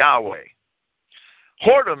to Yahweh.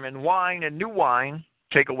 Whoredom and wine and new wine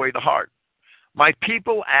take away the heart. My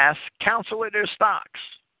people ask counsel at their stocks,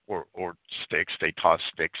 or sticks. They toss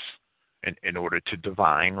sticks in order to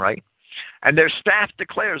divine, right? And their staff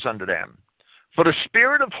declares unto them, for the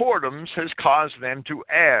spirit of whoredoms has caused them to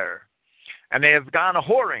err, and they have gone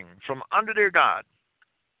a-whoring from under their God.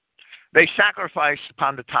 They sacrifice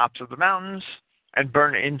upon the tops of the mountains and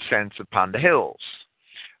burn incense upon the hills.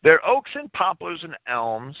 Their oaks and poplars and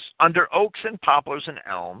elms, under oaks and poplars and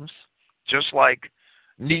elms, just like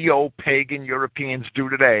neo-pagan Europeans do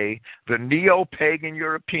today, the neo-pagan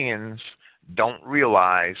Europeans don't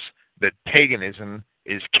realize that paganism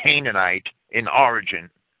is Canaanite in origin.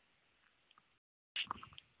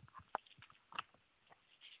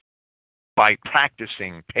 By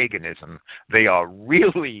practicing paganism, they are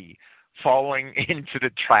really falling into the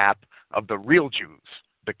trap of the real Jews,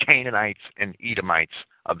 the Canaanites and Edomites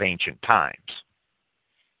of ancient times.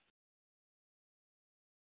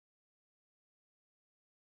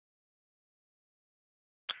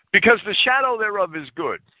 Because the shadow thereof is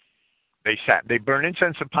good. They burn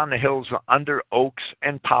incense upon the hills under oaks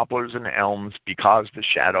and poplars and elms, because the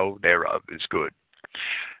shadow thereof is good,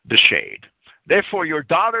 the shade. Therefore your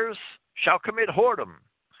daughters shall commit whoredom,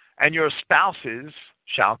 and your spouses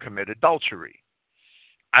shall commit adultery.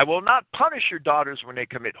 I will not punish your daughters when they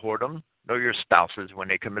commit whoredom, nor your spouses when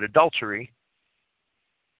they commit adultery.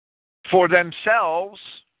 For themselves,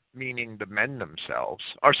 meaning the men themselves,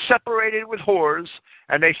 are separated with whores,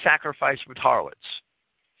 and they sacrifice with harlots.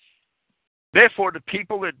 Therefore, the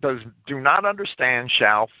people that do not understand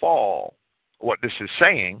shall fall. What this is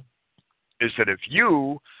saying is that if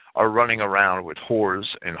you are running around with whores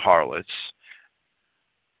and harlots,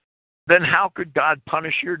 then how could God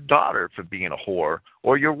punish your daughter for being a whore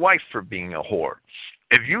or your wife for being a whore?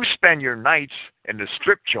 If you spend your nights in the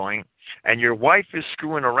strip joint and your wife is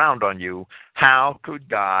screwing around on you, how could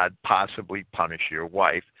God possibly punish your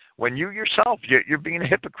wife when you yourself, you're being a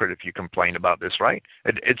hypocrite if you complain about this, right?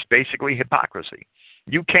 It's basically hypocrisy.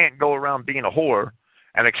 You can't go around being a whore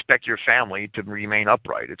and expect your family to remain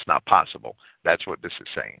upright. It's not possible. That's what this is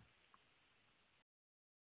saying.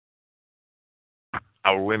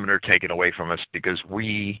 Our women are taken away from us because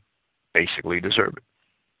we basically deserve it.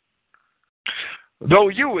 Though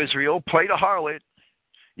you, Israel, played a harlot,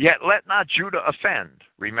 yet let not Judah offend.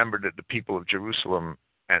 Remember that the people of Jerusalem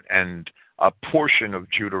and a portion of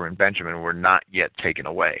Judah and Benjamin were not yet taken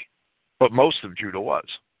away, but most of Judah was.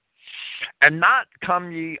 And not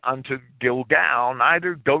come ye unto Gilgal,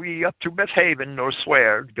 neither go ye up to Bethaven, nor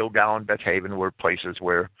swear. Gilgal and Bethaven were places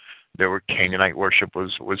where there were Canaanite worship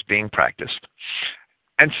was being practiced.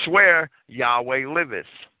 And swear, Yahweh liveth.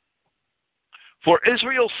 For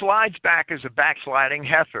Israel slides back as a backsliding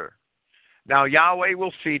heifer. Now Yahweh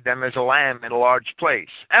will feed them as a lamb in a large place.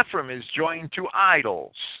 Ephraim is joined to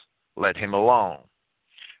idols. Let him alone.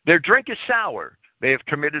 Their drink is sour. They have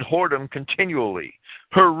committed whoredom continually.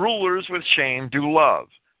 Her rulers with shame do love.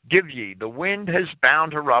 Give ye, the wind has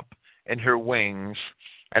bound her up in her wings.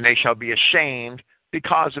 and they shall be ashamed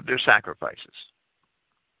because of their sacrifices.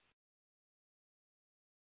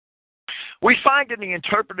 We find in the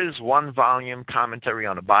Interpreter's one-volume commentary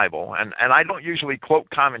on the Bible, and I don't usually quote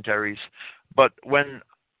commentaries, but when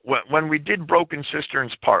we did Broken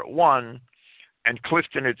Cisterns Part 1, and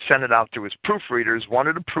Clifton had sent it out to his proofreaders, one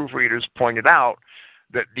of the proofreaders pointed out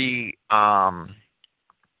that the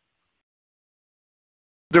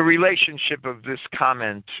relationship of this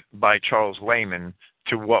comment by Charles Layman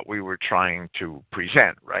to what we were trying to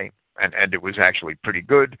present, right? And it was actually pretty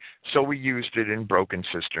good, so we used it in Broken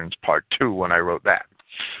Cisterns Part 2 when I wrote that.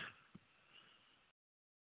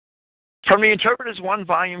 From the Interpreter's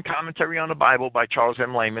one-volume commentary on the Bible by Charles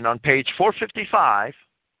M. Layman on page 455,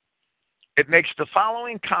 it makes the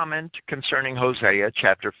following comment concerning Hosea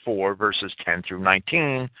chapter 4, verses 10 through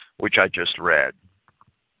 19, which I just read.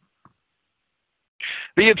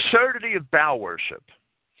 The absurdity of Baal worship.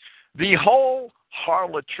 The whole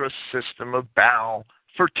harlotrous system of Baal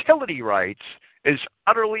fertility rites is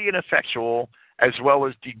utterly ineffectual, as well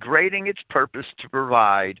as degrading its purpose to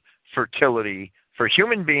provide fertility for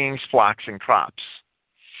human beings, flocks, and crops.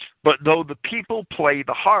 But though the people play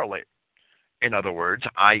the harlot, in other words,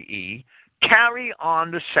 i.e., carry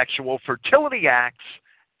on the sexual fertility acts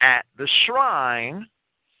at the shrine,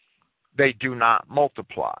 they do not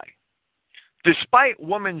multiply. Despite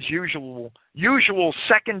woman's usual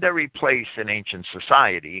secondary place in ancient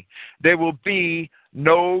society, there will be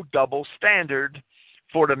no double standard,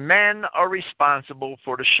 for the men are responsible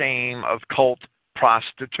for the shame of cult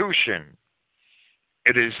prostitution.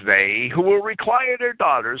 It is they who will require their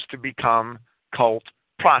daughters to become cult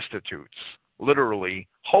prostitutes, literally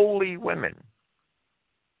holy women.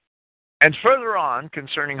 And further on,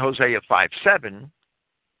 concerning Hosea 5:7,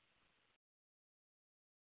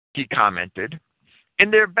 he commented,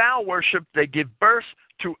 in their Baal worship they give birth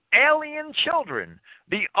to alien children,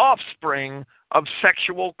 the offspring of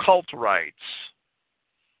sexual cult rites.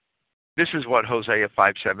 This is what Hosea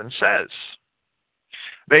 5:7 says.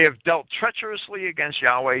 They have dealt treacherously against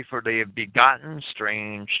Yahweh, for they have begotten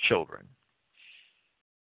strange children.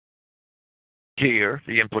 Here,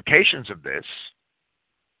 the implications of this,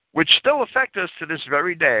 which still affect us to this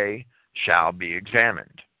very day, shall be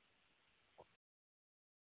examined.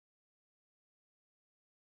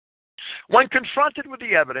 When confronted with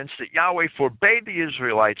the evidence that Yahweh forbade the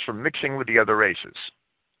Israelites from mixing with the other races,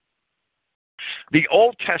 the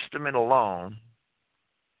Old Testament alone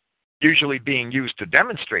usually being used to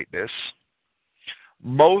demonstrate this,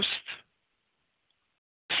 most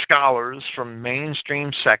scholars from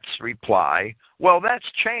mainstream sects reply, well, that's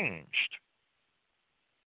changed.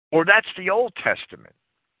 Or that's the Old Testament.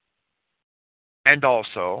 And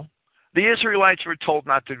also, the Israelites were told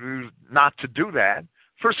not to do that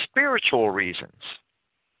for spiritual reasons.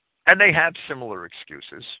 And they have similar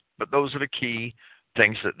excuses, but those are the key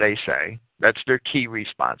things that they say. That's their key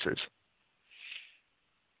responses.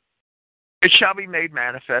 It shall be made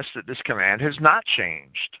manifest that this command has not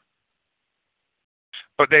changed.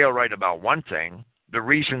 But they are right about one thing. The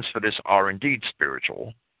reasons for this are indeed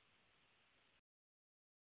spiritual.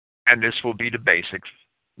 And this will be the basics.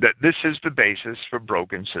 That this is the basis for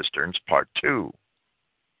Broken Cisterns Part 2.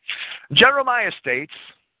 Jeremiah states,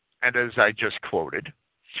 and as I just quoted,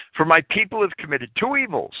 for my people have committed two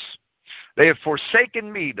evils. They have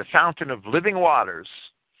forsaken me, the fountain of living waters,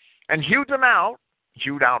 and hewed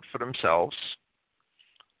out for themselves,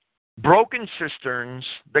 broken cisterns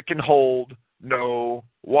that can hold no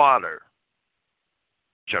water.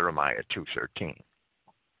 Jeremiah 2:13.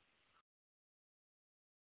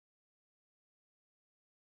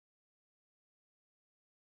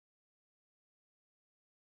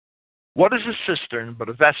 What is a cistern but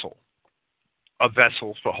a vessel? A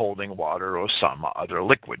vessel for holding water or some other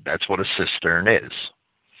liquid. That's what a cistern is.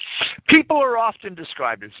 People are often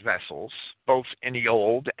described as vessels, both in the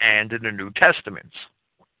Old and in the New Testaments.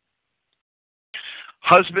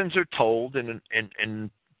 Husbands are told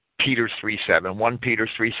in Peter 3:7, 1 Peter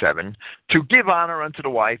 3:7, to give honor unto the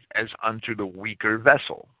wife as unto the weaker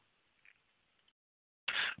vessel.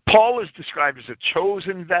 Paul is described as a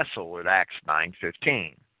chosen vessel in Acts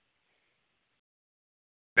 9:15.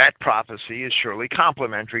 That prophecy is surely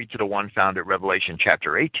complementary to the one found at Revelation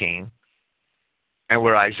chapter 18, and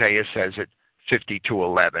where Isaiah says at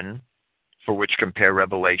 52:11, for which compare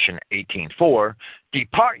Revelation 18:4,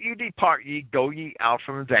 depart ye, go ye out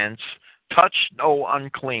from thence, touch no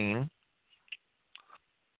unclean,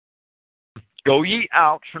 go ye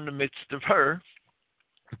out from the midst of her,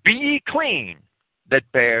 be ye clean that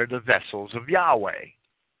bear the vessels of Yahweh.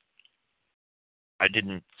 I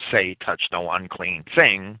didn't say touch no unclean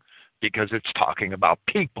thing because it's talking about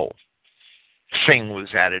people. thing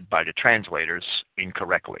was added by the translators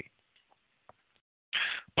incorrectly.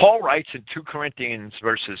 Paul writes in 2 Corinthians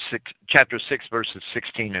chapter 6, verses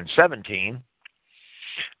 16 and 17,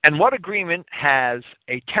 and what agreement has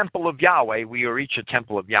a temple of Yahweh? We are each a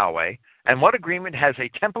temple of Yahweh. And what agreement has a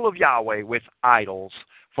temple of Yahweh with idols?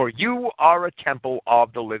 For you are a temple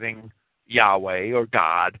of the living Yahweh, or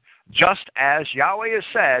God, just as Yahweh has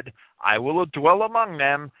said, I will dwell among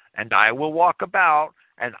them, and I will walk about,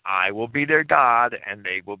 and I will be their God, and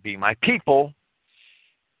they will be my people.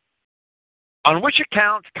 On which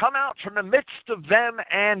account, come out from the midst of them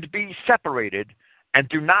and be separated, and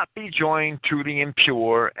do not be joined to the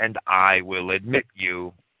impure, and I will admit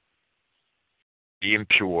you. The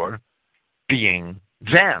impure being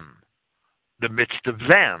them. The midst of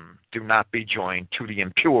them, do not be joined to the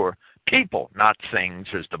impure people, not things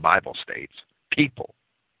as the Bible states, people.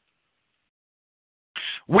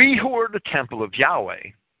 We who are the temple of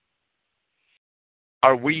Yahweh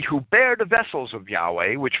are we who bear the vessels of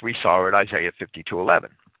Yahweh, which we saw at Isaiah 52:11.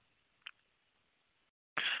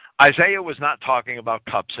 Isaiah was not talking about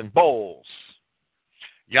cups and bowls.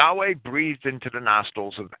 Yahweh breathed into the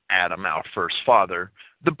nostrils of Adam, our first father,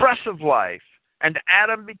 the breath of life, and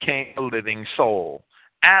Adam became a living soul.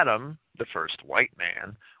 Adam, the first white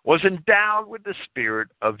man, was endowed with the spirit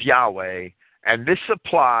of Yahweh, and this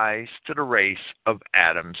applies to the race of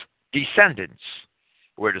Adam's descendants,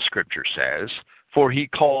 where the scripture says, for he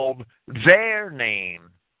called their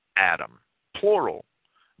name Adam, plural,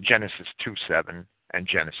 Genesis 2:7 and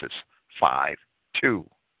Genesis 5:2.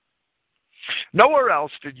 Nowhere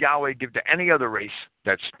else did Yahweh give to any other race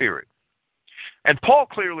that spirit. And Paul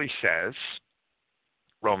clearly says,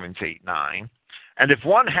 Romans 8:9, and if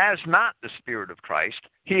one has not the Spirit of Christ,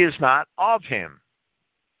 he is not of him.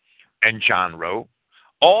 And John wrote,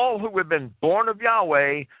 all who have been born of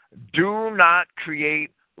Yahweh do not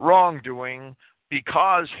create wrongdoing,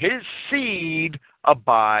 because his seed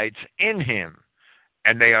abides in him,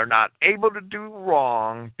 and they are not able to do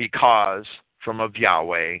wrong because from of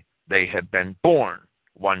Yahweh they have been born.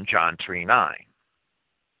 1 John 3:9.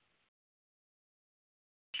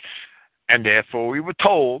 And therefore we were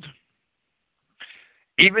told,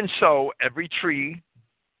 even so, every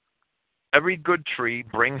good tree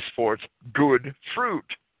brings forth good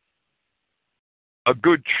fruit. A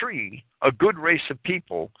good tree, a good race of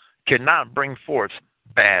people, cannot bring forth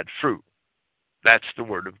bad fruit. That's the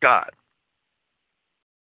word of God.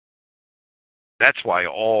 That's why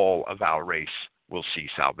all of our race will see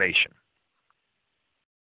salvation.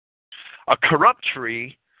 A corrupt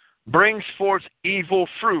tree brings forth evil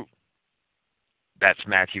fruit. That's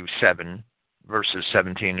Matthew 7, verses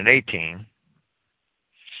 17 and 18.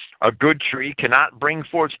 A good tree cannot bring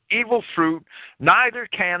forth evil fruit, neither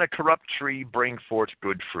can a corrupt tree bring forth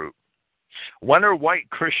good fruit. When are white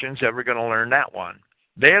Christians ever going to learn that one?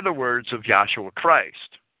 They're the words of Yahshua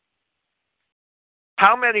Christ.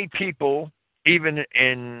 How many people, even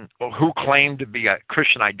who claim to be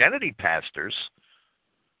Christian identity pastors,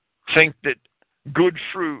 think that good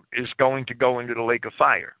fruit is going to go into the lake of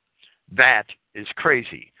fire? That is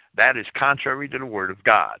crazy. That is contrary to the Word of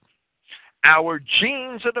God. Our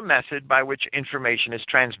genes are the method by which information is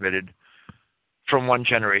transmitted from one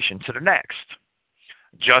generation to the next.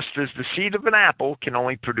 Just as the seed of an apple can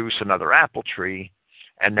only produce another apple tree,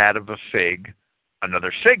 and that of a fig,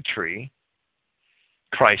 another fig tree,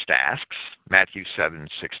 Christ asks, Matthew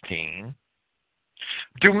 7:16,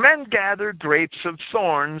 do men gather grapes of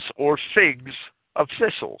thorns or figs of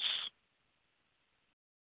thistles?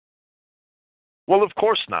 Well, of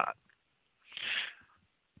course not.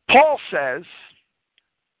 Paul says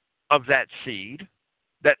of that seed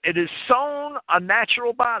that it is sown a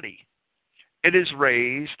natural body. It is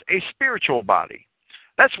raised a spiritual body.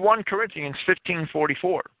 That's 1 Corinthians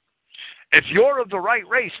 15:44. If you're of the right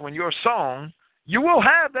race when you're sown, you will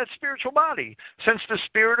have that spiritual body, since the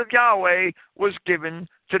Spirit of Yahweh was given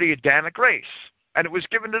to the Adamic race, and it was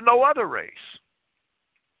given to no other race.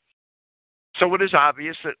 So it is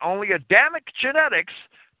obvious that only Adamic genetics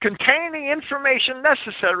contain the information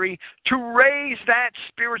necessary to raise that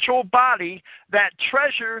spiritual body, that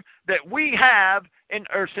treasure that we have in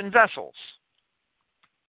earthen vessels.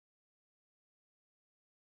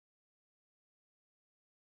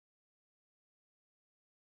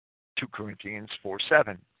 Corinthians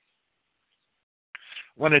 4:7.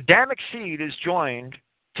 When Adamic seed is joined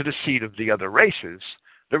to the seed of the other races,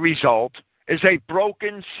 the result is a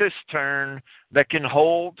broken cistern that can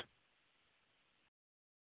hold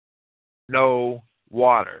no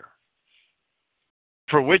water.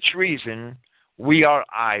 For which reason we are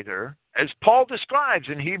either, as Paul describes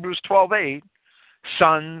in Hebrews 12:8,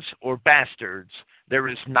 sons or bastards. There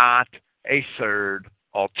is not a third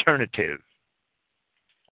alternative.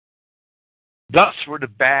 Thus were the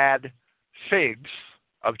bad figs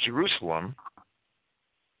of Jerusalem,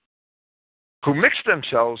 who mixed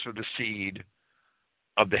themselves with the seed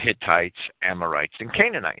of the Hittites, Amorites, and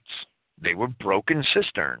Canaanites. They were broken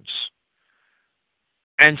cisterns.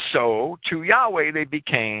 And so, to Yahweh, they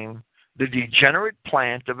became the degenerate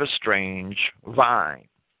plant of a strange vine.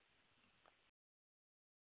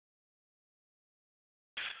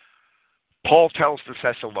 Paul tells the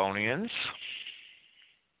Thessalonians,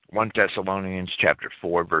 1 Thessalonians chapter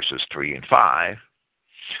 4, verses 3 and 5,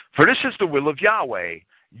 "For this is the will of Yahweh,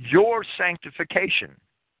 your sanctification."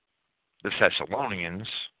 The Thessalonians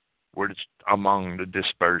were among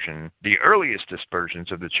the earliest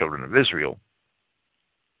dispersions of the children of Israel.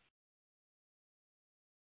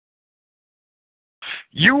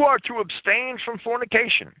 "You are to abstain from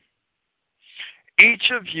fornication.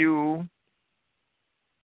 Each of you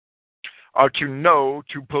are to know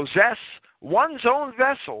to possess one's own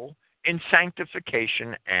vessel in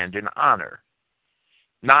sanctification and in honor,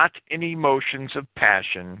 not in emotions of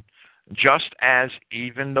passion, just as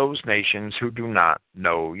even those nations who do not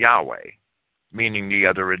know Yahweh," meaning the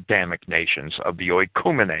other Adamic nations of the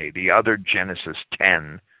oikumene, the other Genesis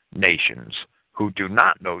 10 nations who do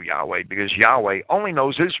not know Yahweh, because Yahweh only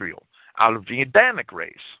knows Israel out of the Adamic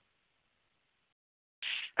race.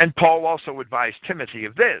 And Paul also advised Timothy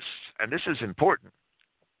of this, and this is important.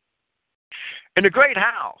 "In a great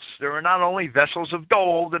house there are not only vessels of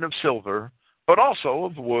gold and of silver, but also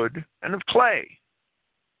of wood and of clay,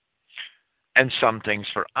 and some things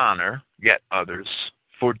for honor, yet others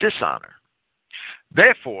for dishonor.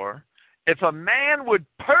 Therefore, if a man would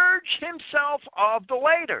purge himself of the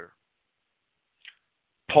later,"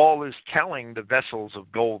 Paul is telling the vessels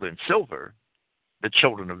of gold and silver, the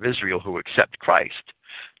children of Israel who accept Christ,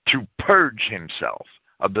 to purge himself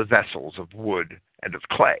of the vessels of wood and of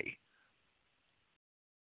clay.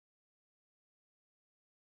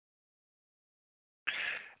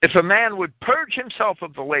 "If a man would purge himself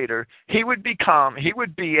of the later, he would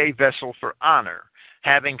be a vessel for honor,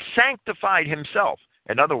 having sanctified himself."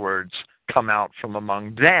 In other words, come out from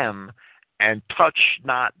among them and touch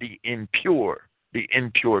not the impure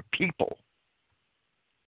people.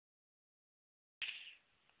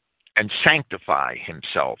 "And sanctify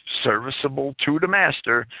himself, serviceable to the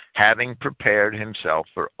master, having prepared himself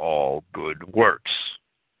for all good works."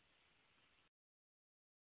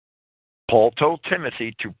 Paul told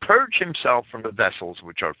Timothy to purge himself from the vessels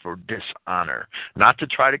which are for dishonor, not to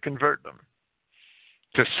try to convert them,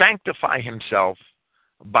 to sanctify himself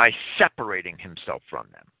by separating himself from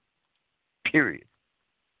them. Period.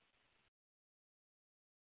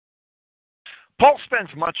 Paul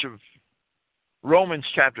spends much of Romans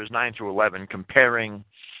chapters 9 through 11 comparing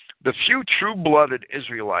the few true-blooded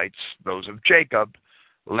Israelites, those of Jacob,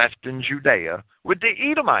 left in Judea, with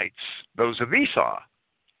the Edomites, those of Esau,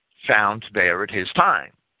 found there at his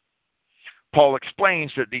time. Paul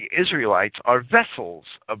explains that the Israelites are vessels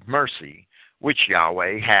of mercy, which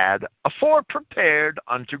Yahweh had afore prepared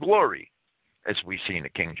unto glory, as we see in the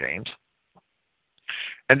King James,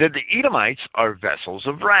 and that the Edomites are vessels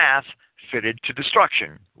of wrath, fitted to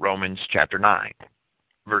destruction, Romans chapter 9,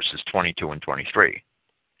 verses 22 and 23.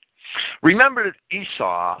 Remember that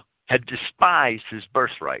Esau had despised his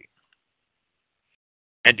birthright,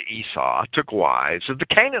 and Esau took wives of the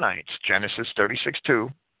Canaanites, Genesis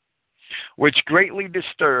 36:2, which greatly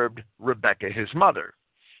disturbed Rebekah his mother.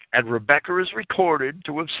 And Rebekah is recorded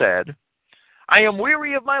to have said, "I am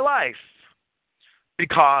weary of my life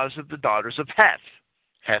because of the daughters of Heth,"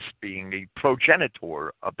 Heth being the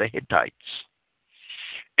progenitor of the Hittites.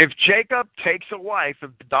 "If Jacob takes a wife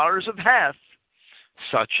of the daughters of Heth,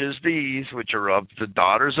 such as these which are of the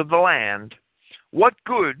daughters of the land, what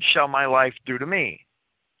good shall my life do to me?"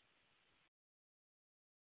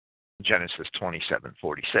 Genesis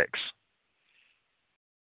 27:46.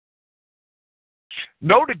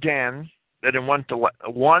 Note again that in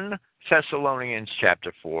 1 Thessalonians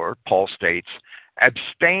chapter 4, Paul states,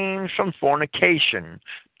 "Abstain from fornication,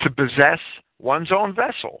 to possess one's own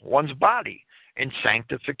vessel, one's body, in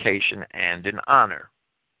sanctification and in honor."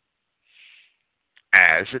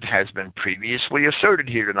 As it has been previously asserted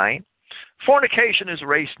here tonight, fornication is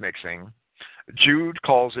race mixing. Jude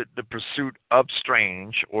calls it the pursuit of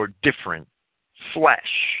strange or different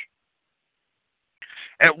flesh.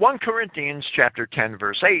 At 1 Corinthians chapter 10,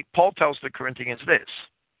 verse 8, Paul tells the Corinthians this,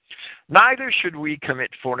 "Neither should we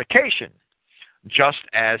commit fornication, just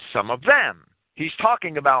as some of them." He's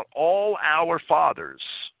talking about all our fathers.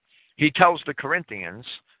 He tells the Corinthians,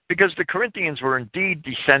 because the Corinthians were indeed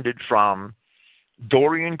descended from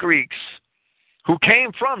Dorian Greeks who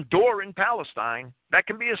came from Dor in Palestine. That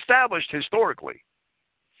can be established historically.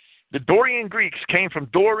 The Dorian Greeks came from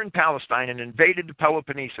Dor in Palestine and invaded the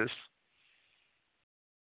Peloponnesus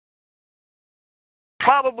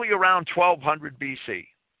probably around 1200 BC,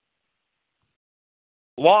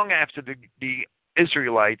 long after the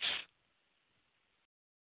Israelites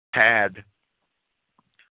had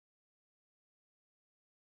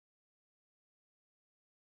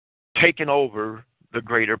taken over the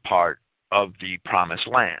greater part of the Promised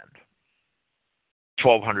Land.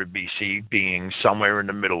 1200 BC being somewhere in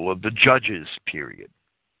the middle of the Judges period.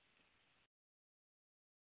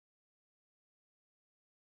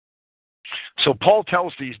 So Paul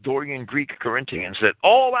tells these Dorian Greek Corinthians that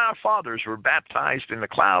all our fathers were baptized in the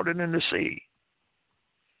cloud and in the sea.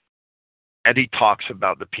 And he talks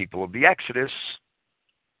about the people of the Exodus,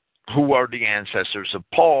 who are the ancestors of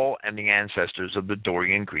Paul and the ancestors of the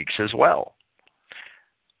Dorian Greeks as well.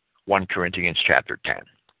 1 Corinthians chapter 10.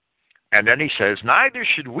 And then he says, neither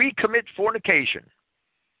should we commit fornication,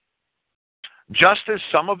 just as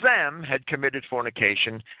some of them had committed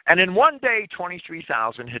fornication, and in one day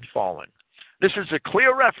 23,000 had fallen. This is a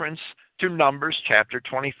clear reference to Numbers chapter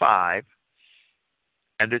 25,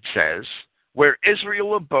 and it says, where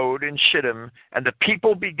Israel abode in Shittim, and the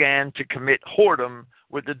people began to commit whoredom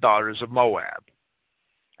with the daughters of Moab.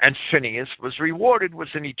 And Phinehas was rewarded with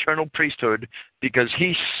an eternal priesthood because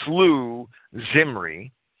he slew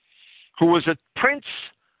Zimri, who was a prince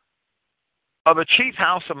of a chief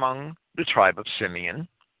house among the tribe of Simeon.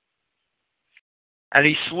 And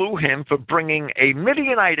he slew him for bringing a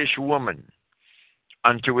Midianitish woman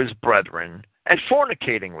unto his brethren and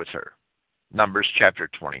fornicating with her. Numbers chapter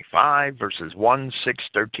 25, verses 1, 6,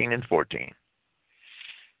 13, and 14.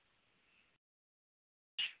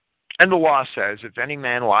 And the law says, if any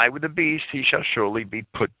man lie with a beast, he shall surely be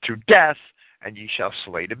put to death, and ye shall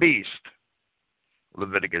slay the beast.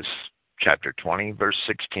 Leviticus chapter 20, verse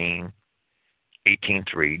 16,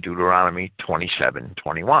 18:3, Deuteronomy 27,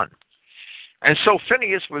 21. And so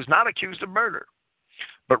Phinehas was not accused of murder,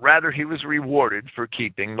 but rather he was rewarded for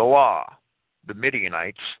keeping the law. The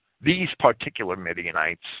Midianites, these particular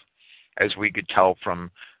Midianites, as we could tell from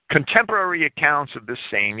contemporary accounts of this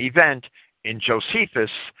same event in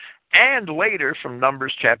Josephus, and later from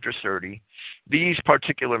Numbers chapter 30, these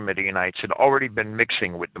particular Midianites had already been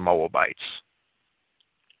mixing with the Moabites.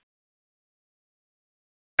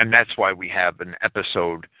 And that's why we have an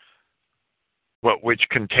episode which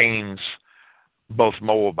contains both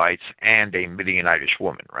Moabites and a Midianitish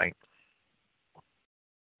woman, right?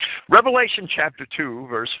 Revelation chapter 2,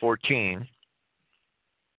 verse 14,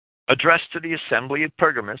 addressed to the assembly at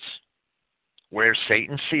Pergamos, where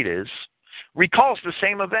Satan's seat is, recalls the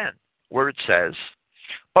same event, where it says,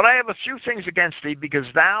 but I have a few things against thee, because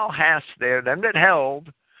thou hast there them that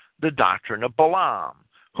held the doctrine of Balaam,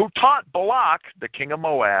 who taught Balak, the king of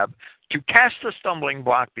Moab, to cast a stumbling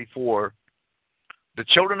block before the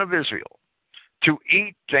children of Israel, to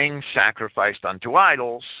eat things sacrificed unto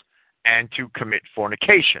idols, and to commit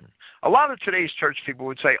fornication. A lot of today's church people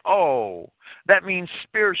would say, oh, that means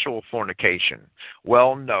spiritual fornication.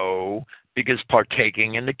 Well, no, because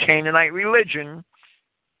partaking in the Canaanite religion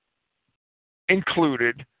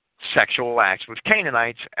included sexual acts with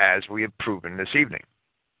Canaanites, as we have proven this evening.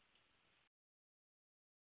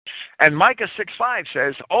 And Micah 6:5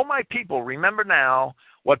 says, O my people, remember now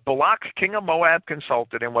what Balak king of Moab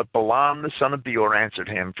consulted, and what Balaam the son of Beor answered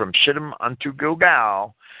him from Shittim unto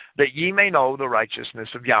Gilgal, that ye may know the righteousness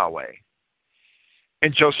of Yahweh.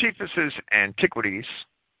 In Josephus's Antiquities,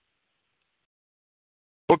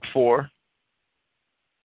 Book 4,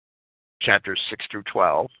 chapters 6 through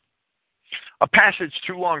 12, a passage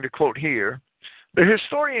too long to quote here, the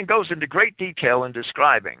historian goes into great detail in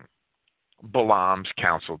describing Balaam's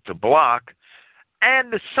counsel to Balak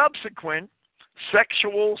and the subsequent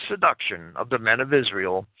sexual seduction of the men of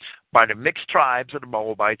Israel by the mixed tribes of the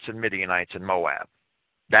Moabites and Midianites in Moab.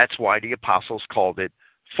 That's why the apostles called it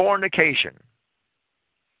fornication,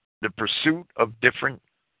 the pursuit of different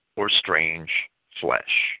or strange flesh.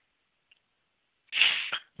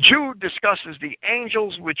 Jude discusses the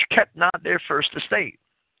angels which kept not their first estate,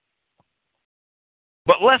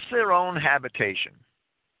 but left their own habitation.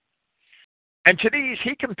 And to these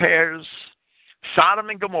he compares Sodom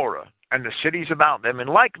and Gomorrah and the cities about them in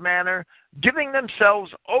like manner, giving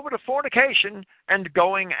themselves over to fornication and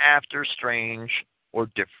going after strange or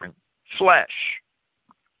different flesh.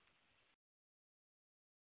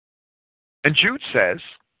 And Jude says,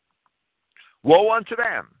 woe unto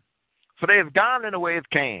them, for they have gone in the way of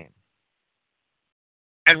Cain,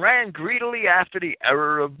 and ran greedily after the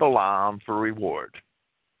error of Balaam for reward.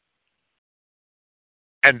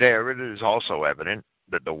 And there it is also evident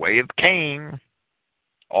that the way of Cain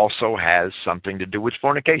also has something to do with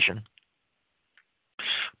fornication.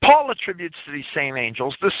 Paul attributes to these same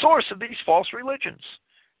angels the source of these false religions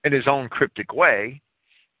in his own cryptic way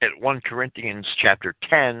at 1 Corinthians chapter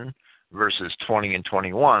 10, verses 20 and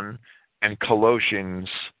 21, and Colossians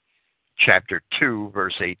chapter 2,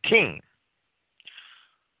 verse 18.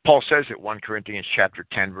 Paul says at 1 Corinthians chapter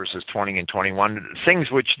 10, verses 20 and 21, things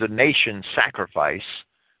which the nations sacrifice,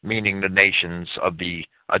 meaning the nations of the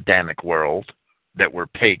Adamic world that were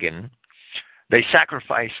pagan, they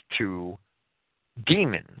sacrifice to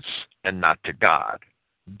demons and not to God.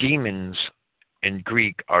 Demons in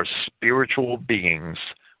Greek are spiritual beings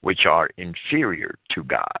which are inferior to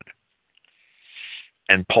God.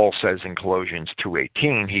 And Paul says in Colossians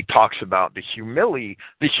 2:18, he talks about the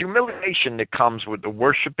humiliation that comes with the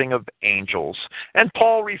worshiping of angels. And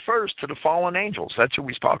Paul refers to the fallen angels. That's who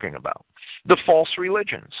he's talking about. The false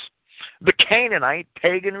religions. The Canaanite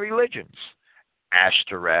pagan religions.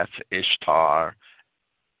 Ashtoreth, Ishtar,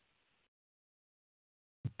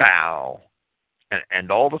 Baal,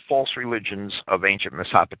 and all the false religions of ancient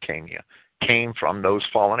Mesopotamia came from those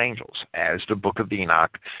fallen angels, as the Book of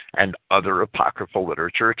Enoch and other apocryphal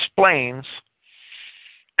literature explains.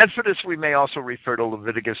 And for this we may also refer to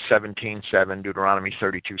Leviticus 17:7, Deuteronomy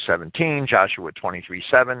 32:17, Joshua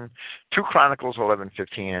 23:7, 2 Chronicles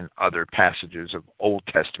 11:15, and other passages of Old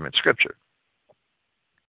Testament Scripture.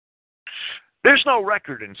 There's no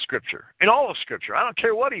record in Scripture, in all of Scripture, I don't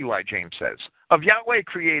care what Eli James says, of Yahweh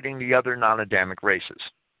creating the other non-Adamic races.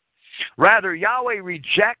 Rather, Yahweh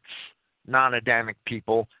rejects non-Adamic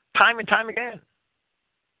people time and time again.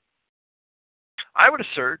 I would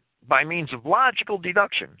assert, by means of logical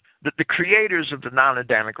deduction, that the creators of the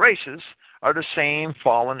non-Adamic races are the same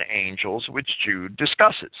fallen angels which Jude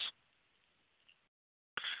discusses,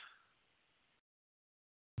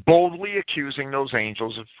 boldly accusing those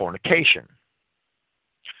angels of fornication.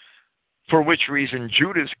 For which reason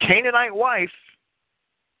Judah's Canaanite wife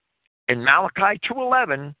in Malachi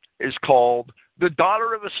 2:11 is called the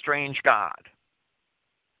daughter of a strange god.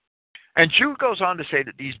 And Jude goes on to say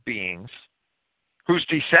that these beings, whose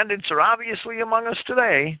descendants are obviously among us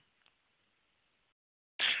today,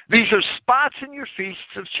 these are spots in your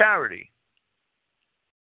feasts of charity.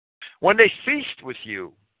 When they feast with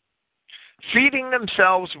you, feeding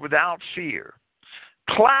themselves without fear,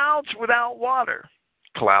 clouds without water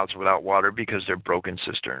because they're broken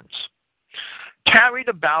cisterns, carried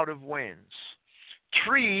about of winds,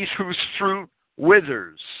 trees whose fruit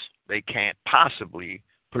withers, they can't possibly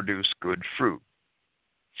produce good fruit,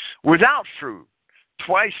 without fruit,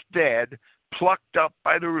 twice dead, plucked up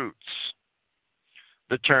by the roots.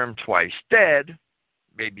 The term twice dead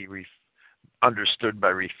may be understood by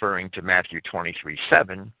referring to Matthew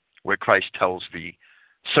 23:7, where Christ tells the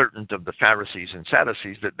certain of the Pharisees and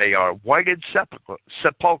Sadducees that they are whited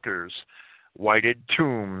sepulchres, whited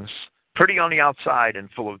tombs, pretty on the outside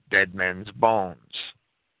and full of dead men's bones.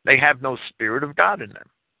 They have no Spirit of God in them.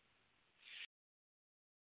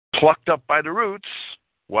 Plucked up by the roots,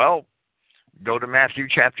 well, go to Matthew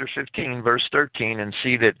chapter 15, verse 13, and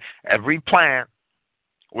see that every plant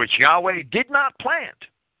which Yahweh did not plant,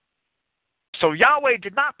 so Yahweh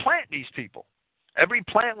did not plant these people. Every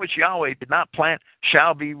plant which Yahweh did not plant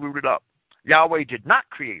shall be rooted up. Yahweh did not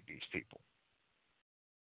create these people.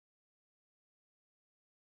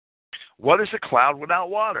 What is a cloud without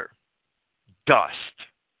water? Dust.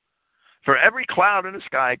 For every cloud in the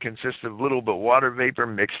sky consists of little but water vapor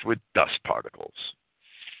mixed with dust particles.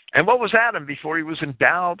 And what was Adam before he was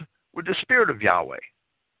endowed with the Spirit of Yahweh?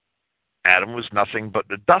 Adam was nothing but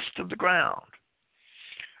the dust of the ground.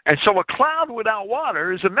 And so a cloud without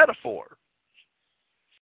water is a metaphor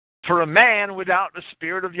for a man without the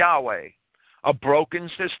Spirit of Yahweh, a broken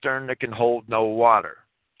cistern that can hold no water.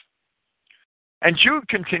 And Jude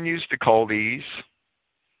continues to call these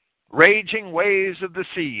raging waves of the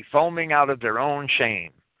sea, foaming out of their own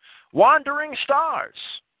shame, wandering stars,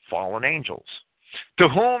 fallen angels, to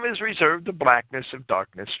whom is reserved the blackness of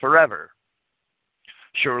darkness forever.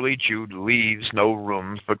 Surely Jude leaves no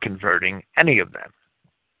room for converting any of them.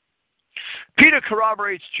 Peter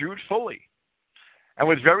corroborates Jude fully, and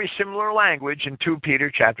with very similar language in 2 Peter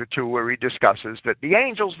chapter 2, where he discusses that the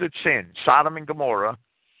angels that sinned, Sodom and Gomorrah,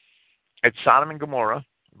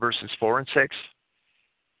 verses 4 and 6,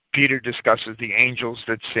 Peter discusses the angels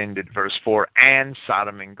that sinned at verse 4 and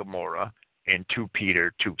Sodom and Gomorrah in 2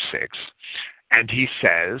 Peter 2:6. And he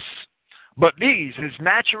says, but these, as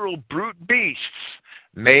natural brute beasts,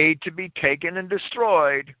 made to be taken and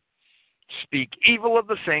destroyed, speak evil of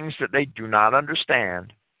the things that they do not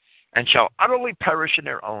understand, and shall utterly perish in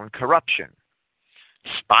their own corruption.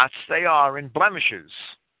 Spots they are and blemishes,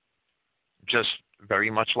 just very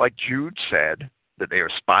much like Jude said, that they are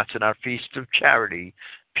spots in our feast of charity.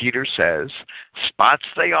 Peter says, spots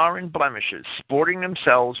they are and blemishes, sporting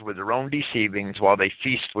themselves with their own deceivings while they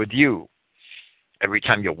feast with you. Every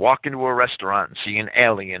time you walk into a restaurant and see an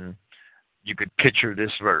alien, you could picture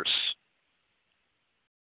this verse.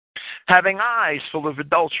 Having eyes full of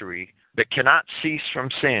adultery that cannot cease from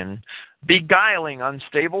sin, beguiling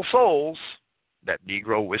unstable souls, that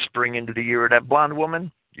Negro whispering into the ear of that blonde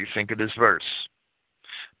woman, you think of this verse.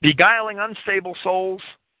 Beguiling unstable souls,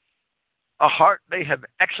 a heart they have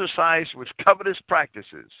exercised with covetous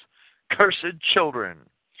practices, cursed children,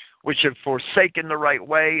 which have forsaken the right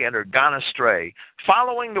way and are gone astray,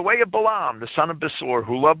 following the way of Balaam, the son of Besor,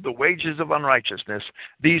 who loved the wages of unrighteousness.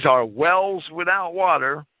 These are wells without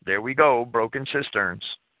water. There we go, broken cisterns.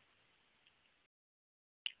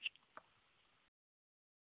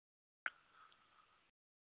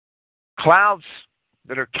 Clouds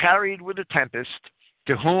that are carried with a tempest,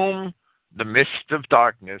 to whom the mist of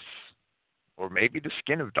darkness, or maybe the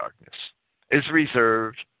skin of darkness, is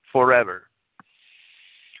reserved forever.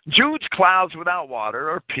 Jude's clouds without water,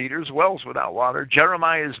 or Peter's wells without water,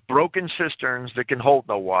 Jeremiah's broken cisterns that can hold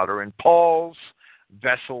no water, and Paul's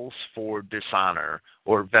vessels for dishonor,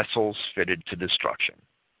 or vessels fitted to destruction.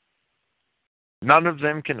 None of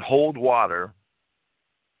them can hold water,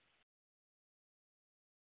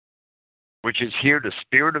 which is here the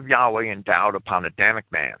Spirit of Yahweh endowed upon Adamic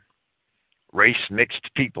man. Race-mixed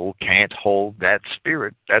people can't hold that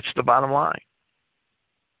spirit. That's the bottom line.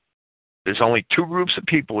 There's only two groups of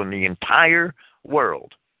people in the entire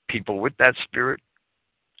world, people with that spirit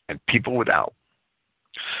and people without.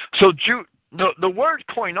 So the word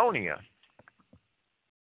koinonia,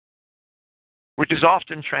 which is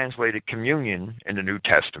often translated communion in the New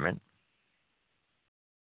Testament,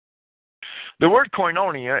 the word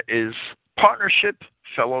koinonia is partnership,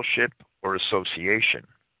 fellowship, or association.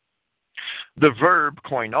 The verb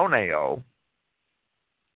koinoneo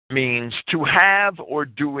means to have or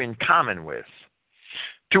do in common with,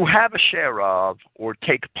 to have a share of or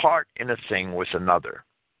take part in a thing with another.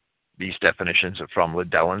 These definitions are from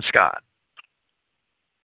Liddell and Scott.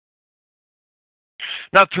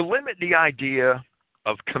 Now, to limit the idea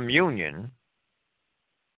of communion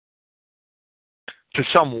to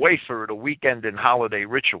some wafer at a weekend and holiday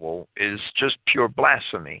ritual is just pure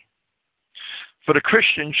blasphemy. For the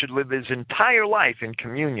Christian should live his entire life in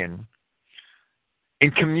communion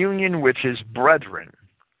with his brethren.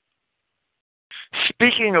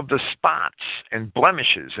 Speaking of the spots and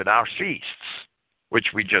blemishes at our feasts, which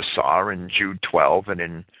we just saw in Jude 12 and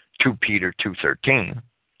in 2 Peter 2:13,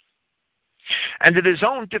 and in his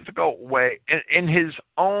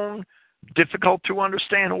own difficult to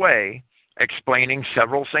understand way, explaining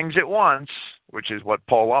several things at once, which is what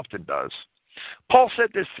Paul often does. Paul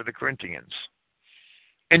said this to the Corinthians.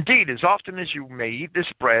 Indeed, as often as you may eat this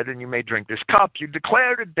bread and you may drink this cup, you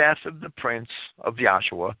declare the death of the Prince of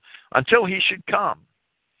Yahshua until he should come.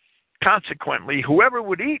 Consequently, whoever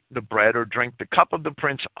would eat the bread or drink the cup of the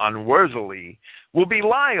Prince unworthily will be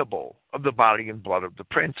liable of the body and blood of the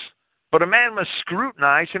Prince. But a man must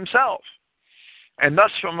scrutinize himself. And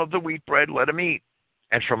thus from of the wheat bread let him eat,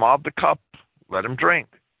 and from of the cup let him drink.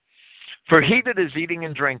 For he that is eating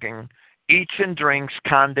and drinking eats and drinks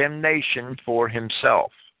condemnation for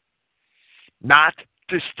himself, not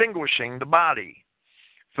distinguishing the body.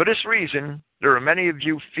 For this reason, there are many of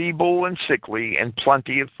you feeble and sickly, and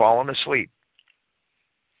plenty have fallen asleep.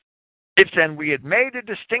 If then we had made a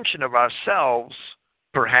distinction of ourselves,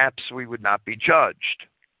 perhaps we would not be judged.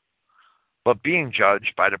 But being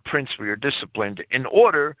judged by the prince, we are disciplined in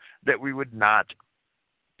order that we would not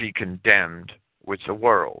be condemned with the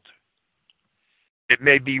world. It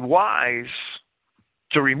may be wise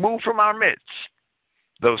to remove from our midst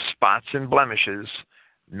those spots and blemishes,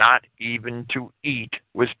 not even to eat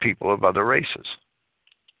with people of other races.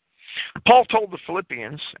 Paul told the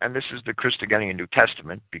Philippians, and this is the Christogenea New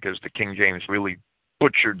Testament, because the King James really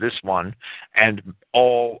butchered this one, and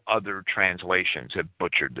all other translations have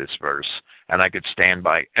butchered this verse, and I could stand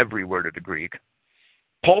by every word of the Greek.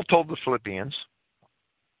 Paul told the Philippians,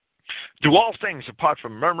 do all things apart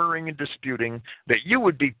from murmuring and disputing, that you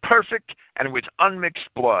would be perfect and with unmixed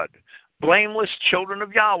blood, blameless children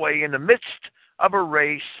of Yahweh in the midst of a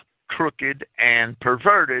race crooked and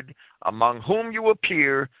perverted, among whom you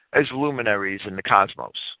appear as luminaries in the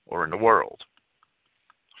cosmos, or in the world.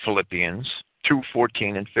 Philippians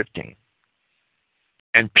 2:14 and 15.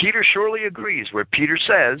 And Peter surely agrees, where Peter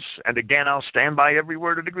says, and again I'll stand by every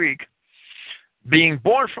word of the Greek, being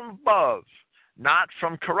born from above, not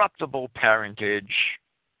from corruptible parentage,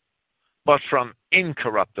 but from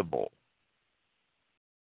incorruptible,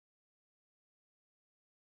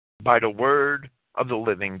 by the word of the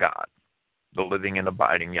living God, the living and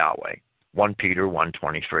abiding Yahweh. 1 Peter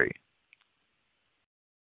 1:23.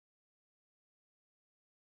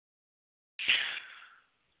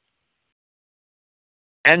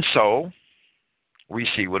 And so, we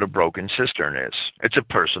see what a broken cistern is. It's a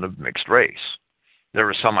person of mixed race. There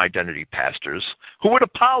are some identity pastors who would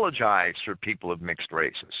apologize for people of mixed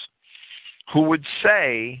races, who would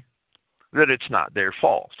say that it's not their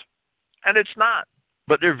fault. And it's not.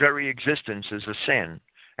 But their very existence is a sin,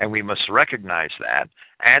 and we must recognize that.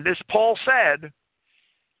 And as Paul said,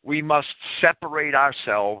 we must separate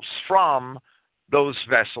ourselves from those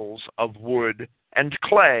vessels of wood and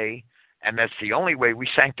clay, and that's the only way we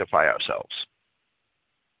sanctify ourselves.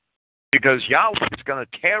 Because Yahweh is going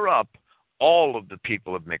to tear up all of the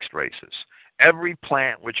people of mixed races. Every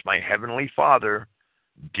plant which my heavenly Father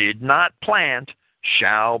did not plant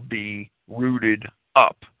shall be rooted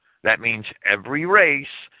up. That means every race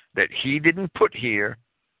that he didn't put here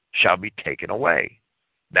shall be taken away.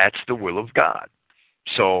 That's the will of God.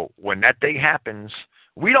 So when that day happens,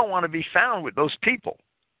 we don't want to be found with those people.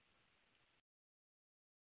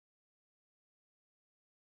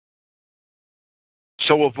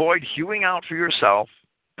 So avoid hewing out for yourself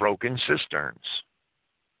broken cisterns.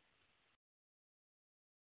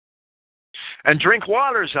 And drink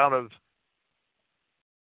waters out of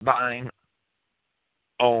thine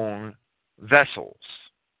own vessels.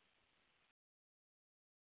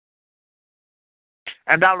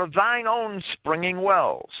 And out of thine own springing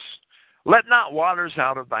wells. Let not waters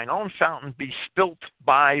out of thine own fountain be spilt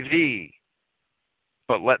by thee,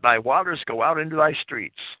 but let thy waters go out into thy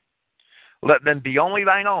streets. Let them be only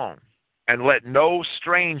thine own, and let no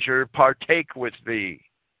stranger partake with thee.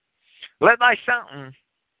 Let thy fountain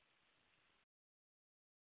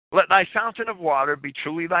of water be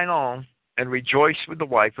truly thine own, and rejoice with the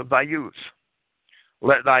wife of thy youth.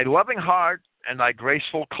 Let thy loving heart and thy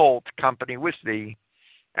graceful colt company with thee,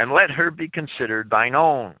 and let her be considered thine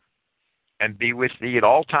own, and be with thee at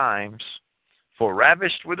all times. For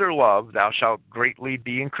ravished with her love thou shalt greatly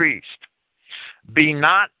be increased. Be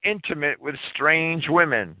not intimate with strange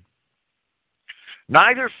women,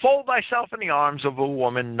 neither fold thyself in the arms of a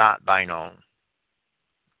woman not thine own.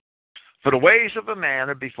 For the ways of a man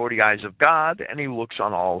are before the eyes of God, and he looks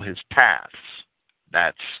on all his paths.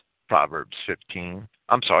 That's Proverbs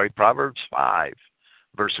 5,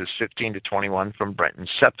 verses 15 to 21 from Brenton's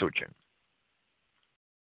Septuagint.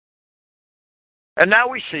 And now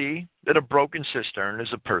we see that a broken cistern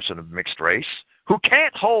is a person of mixed race who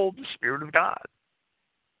can't hold the Spirit of God.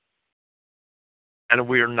 And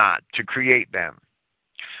we are not to create them.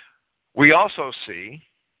 We also see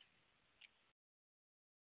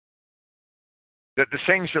that the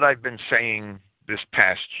things that I've been saying this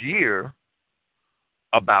past year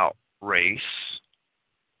about race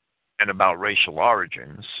and about racial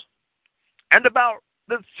origins and about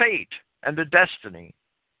the fate and the destiny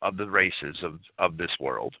of the races of this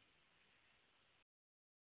world.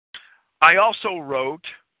 I also wrote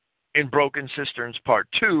in Broken Cisterns Part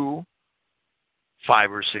 2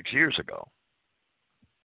 5 or 6 years ago.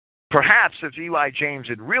 Perhaps if Eli James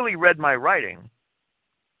had really read my writing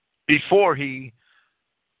before he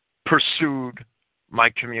pursued my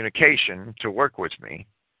communication to work with me,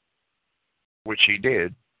 which he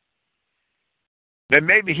did, then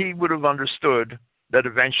maybe he would have understood that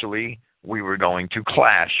eventually we were going to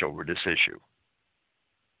clash over this issue.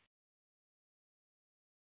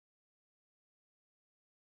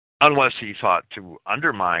 Unless he thought to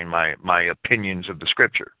undermine my opinions of the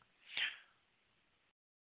Scripture.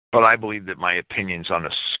 But I believe that my opinions on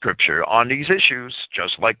the Scripture on these issues,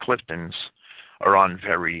 just like Clifton's, are on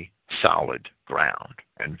very solid ground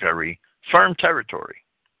and very firm territory.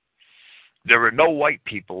 There are no white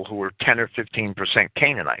people who are 10 or 15%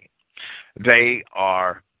 Canaanite. They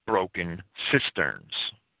are broken cisterns.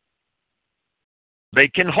 They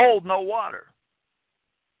can hold no water.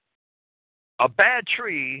 A bad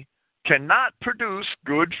tree cannot produce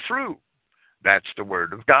good fruit. That's the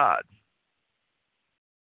word of God.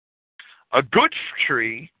 A good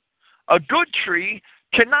tree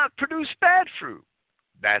cannot produce bad fruit.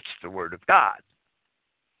 That's the word of God.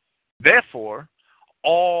 Therefore,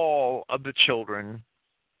 all of the children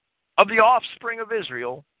of the offspring of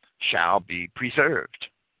Israel shall be preserved.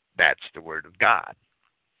 That's the word of God.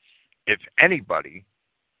 If anybody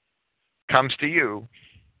comes to you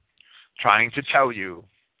trying to tell you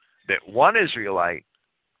that one Israelite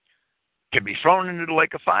can be thrown into the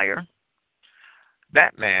lake of fire,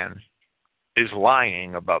 that man is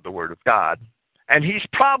lying about the word of God, and he's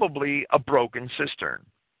probably a broken cistern.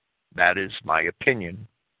 That is my opinion.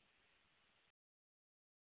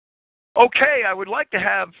 Okay, I would like to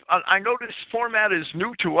have, I know this format is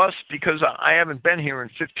new to us because I haven't been here in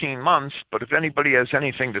 15 months, but if anybody has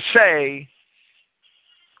anything to say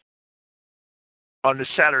on the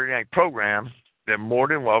Saturday night program, they're more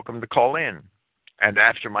than welcome to call in. And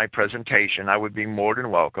after my presentation, I would be more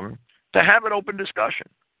than welcome to have an open discussion.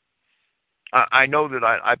 I know that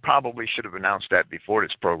I probably should have announced that before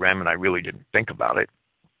this program, and I really didn't think about it.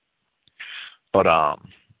 But I'll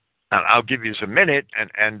give you a minute,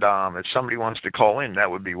 and if somebody wants to call in,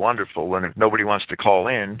 that would be wonderful. And if nobody wants to call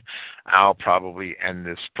in, I'll probably end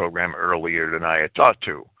this program earlier than I had thought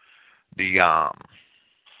to. The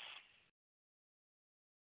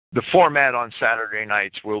format on Saturday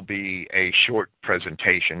nights will be a short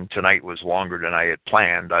presentation. Tonight was longer than I had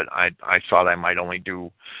planned. I thought I might only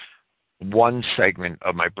do one segment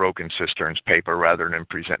of my Broken Cisterns paper rather than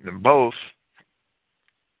presenting them both.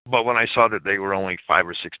 But when I saw that they were only 5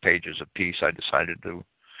 or 6 pages apiece, I decided to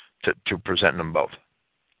present them both.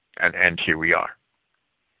 And here we are.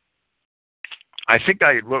 I think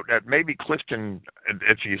I wrote that, maybe Clifton,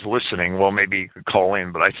 if he's listening, well, maybe he could call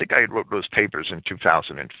in, but I think I wrote those papers in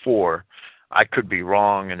 2004. I could be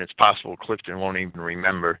wrong, and it's possible Clifton won't even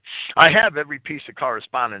remember. I have every piece of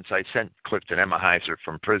correspondence I sent Clifton Emmaheiser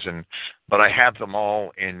from prison, but I have them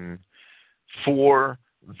all in 4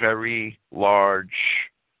 very large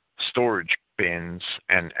storage bins,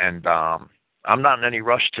 and I'm not in any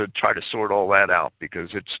rush to try to sort all that out because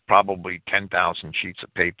it's probably 10,000 sheets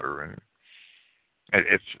of paper, and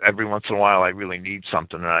if every once in a while I really need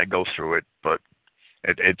something and I go through it, but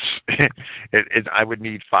I would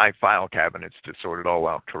need 5 file cabinets to sort it all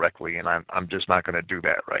out correctly, and I'm just not going to do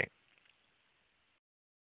that, right?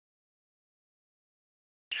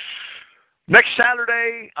 Next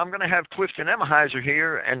Saturday, I'm going to have Clifton Emmaheiser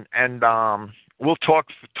here, and we'll talk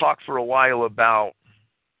for a while about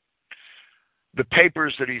the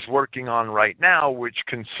papers that he's working on right now, which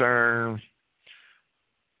concern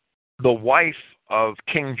the wife of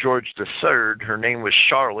King George III. Her name was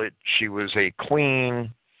Charlotte. She was a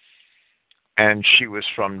queen, and she was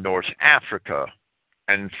from North Africa.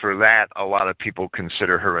 And for that, a lot of people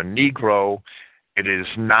consider her a Negro. It is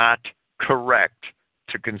not correct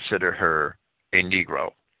to consider her a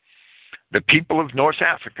Negro. The people of North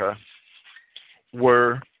Africa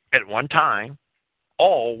were, at one time,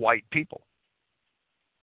 all white people.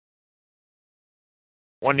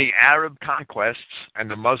 When the Arab conquests and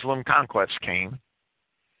the Muslim conquests came,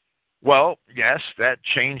 well, yes, that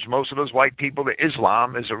changed most of those white people to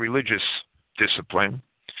Islam as a religious discipline,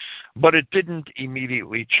 but it didn't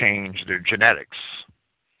immediately change their genetics.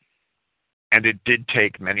 And it did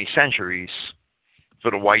take many centuries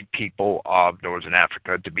for the white people of Northern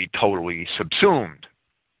Africa to be totally subsumed.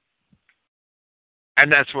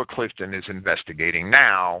 And that's what Clifton is investigating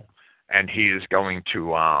now, and he is going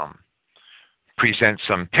to present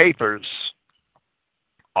some papers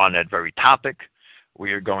on that very topic.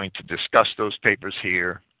 We are going to discuss those papers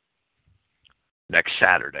here next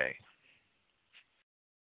Saturday.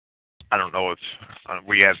 I don't know if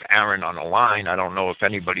we have Aaron on the line. I don't know if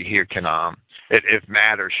anybody here can, if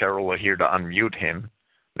Matt or Cheryl are here to unmute him,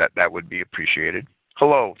 that would be appreciated.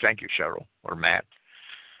 Hello. Thank you, Cheryl or Matt.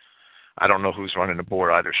 I don't know who's running the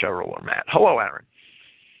board, either Cheryl or Matt. Hello, Aaron.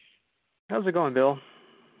 How's it going, Bill?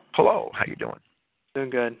 Hello. How you doing? Doing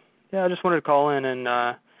good. Yeah, I just wanted to call in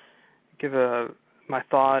and give my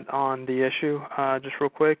thought on the issue just real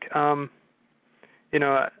quick. One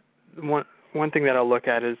thing that I'll look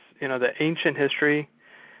at is, the ancient history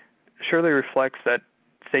surely reflects that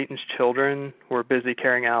Satan's children were busy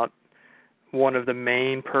carrying out one of the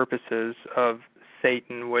main purposes of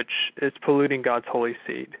Satan, which is polluting God's holy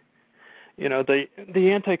seed. The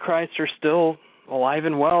Antichrists are still alive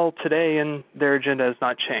and well today, and their agenda has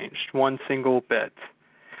not changed one single bit.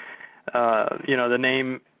 The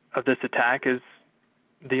name of this attack is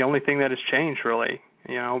the only thing that has changed, really.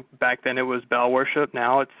 Back then it was Baal worship.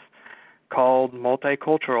 Now it's called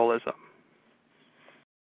multiculturalism.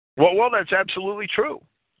 Well, that's absolutely true.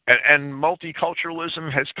 And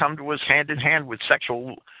multiculturalism has come to us hand in hand with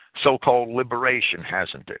sexual so-called liberation,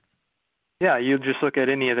 hasn't it? Yeah, you just look at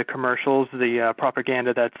any of the commercials, the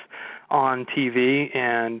propaganda that's on TV,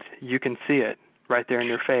 and you can see it right there in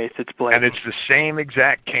your face. It's blatant. And it's the same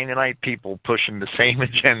exact Canaanite people pushing the same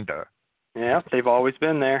agenda. Yeah, they've always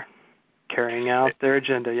been there, carrying out their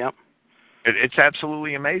agenda, yep. It's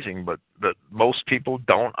absolutely amazing, but most people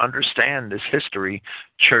don't understand this history.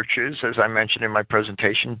 Churches, as I mentioned in my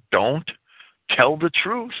presentation, don't tell the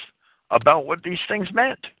truth about what these things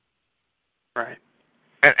meant. Right.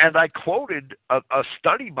 And I quoted a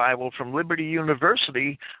study Bible from Liberty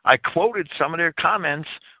University. I quoted some of their comments,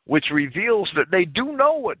 which reveals that they do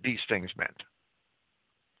know what these things meant.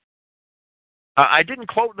 I didn't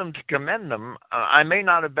quote them to commend them. I may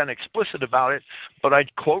not have been explicit about it, but I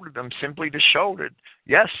quoted them simply to show that,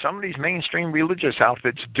 yes, some of these mainstream religious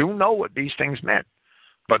outfits do know what these things meant,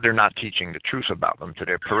 but they're not teaching the truth about them to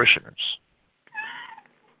their parishioners.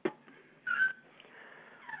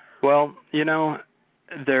 Well,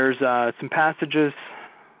 there's some passages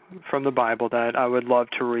from the Bible that I would love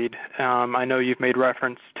to read. I know you've made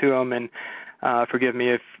reference to them, and forgive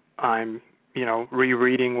me if I'm,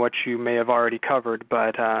 rereading what you may have already covered,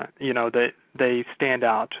 but, they stand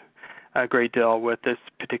out a great deal with this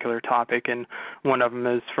particular topic, and one of them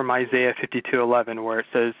is from Isaiah 52:11, where it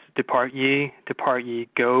says, depart ye,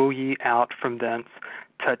 go ye out from thence,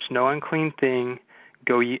 touch no unclean thing,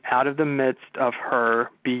 go ye out of the midst of her,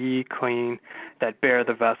 be ye clean, that bear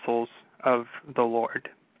the vessels of the Lord.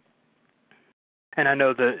 And I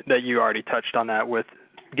know that you already touched on that with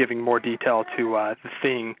giving more detail to the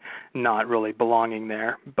thing not really belonging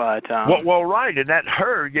there. But well, right, and that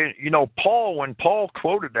her, Paul, when Paul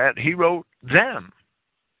quoted that, he wrote them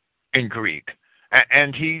in Greek.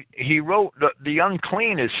 And he wrote the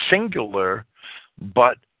unclean is singular,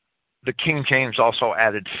 but the King James also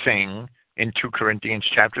added thing in 2 Corinthians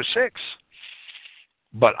chapter 6.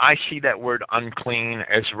 But I see that word unclean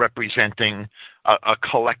as representing a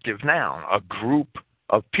collective noun, a group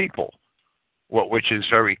of people, which is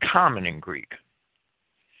very common in Greek.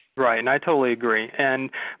 Right, and I totally agree.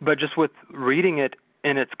 But just with reading it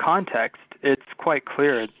in its context, it's quite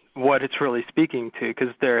clear what it's really speaking to,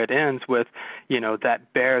 because there it ends with,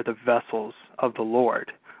 that bear the vessels of the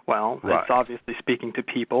Lord. Well, right. It's obviously speaking to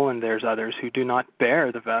people, and there's others who do not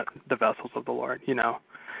bear the vessels of the Lord, who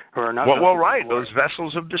are not. Well, right, those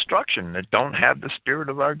vessels of destruction that don't have the Spirit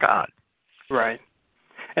of our God. Right.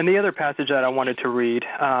 And the other passage that I wanted to read,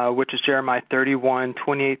 which is Jeremiah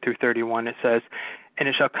 31:28-31, it says, and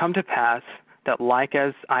it shall come to pass that like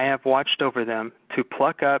as I have watched over them, to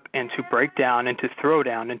pluck up and to break down and to throw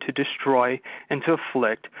down and to destroy and to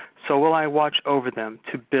afflict, so will I watch over them,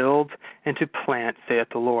 to build and to plant, saith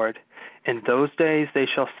the Lord. In those days they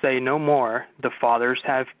shall say no more, the fathers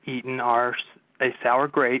have eaten a sour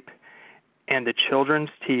grape, and the children's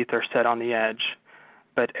teeth are set on the edge.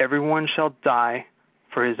 But everyone shall die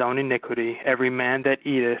for his own iniquity. Every man that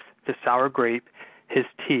eateth the sour grape, his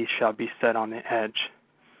teeth shall be set on the edge.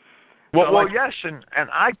 Well, yes, and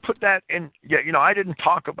I put that in. I didn't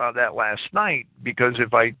talk about that last night, because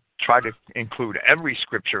if I try to include every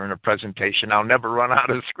scripture in a presentation, I'll never run out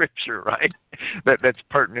of scripture, right? That's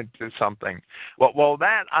pertinent to something. Well,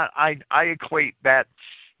 that I equate that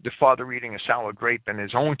the father eating a sour grape in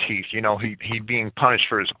his own teeth. He being punished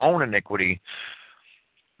for his own iniquity.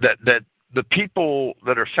 That the people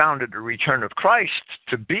that are found at the return of Christ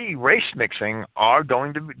to be race mixing are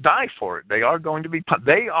going to die for it. They are going to be.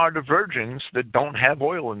 They are the virgins that don't have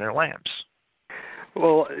oil in their lamps.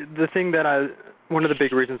 Well, one of the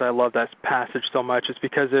big reasons I love that passage so much is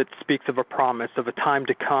because it speaks of a promise of a time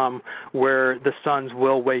to come where the sons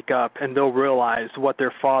will wake up and they'll realize what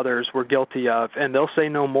their fathers were guilty of, and they'll say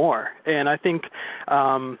no more. And I think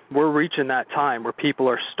we're reaching that time where people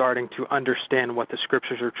are starting to understand what the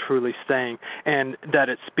scriptures are truly saying, and that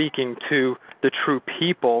it's speaking to the true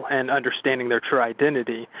people and understanding their true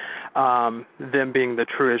identity, them being the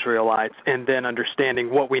true Israelites, and then understanding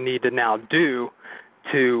what we need to now do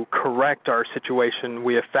to correct our situation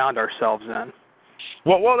we have found ourselves in.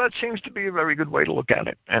 Well, that seems to be a very good way to look at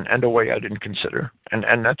it, and a way I didn't consider,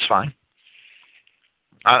 and that's fine.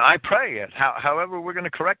 I pray it. However we're going to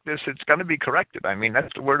correct this, it's going to be corrected. I mean,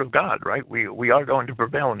 that's the word of God, right? We are going to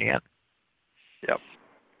prevail in the end. Yep.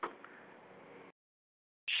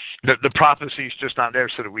 The prophecy is just not there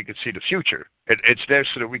so that we could see the future. It's there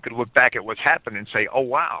so that we could look back at what's happened and say, oh,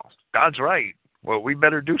 wow, God's right. Well, we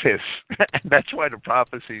better do this. And that's why the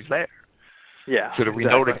prophecy's there. Yeah. So that we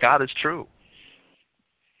know that God is true.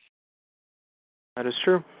 That is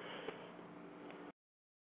true.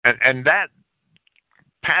 And that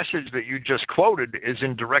passage that you just quoted is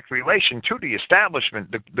in direct relation to the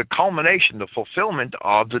establishment, the culmination, the fulfillment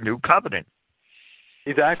of the new covenant.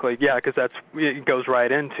 Exactly, yeah, because it goes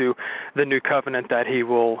right into the new covenant that he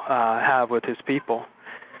will have with his people.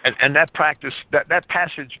 And that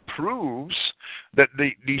passage proves that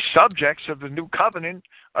the subjects of the new covenant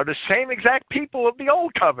are the same exact people of the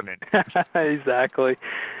old covenant. Exactly. It's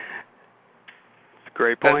a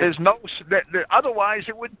great point. There's otherwise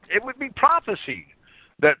it would be prophecy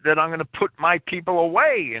that I'm going to put my people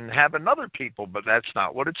away and have another people, but that's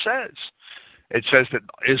not what it says. It says that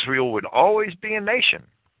Israel would always be a nation,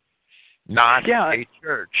 not a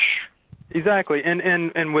church. Exactly.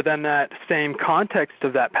 And within that same context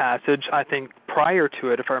of that passage, I think prior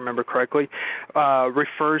to it, if I remember correctly,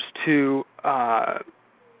 refers to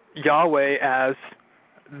Yahweh as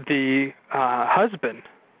the husband.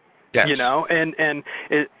 Yes. You know, and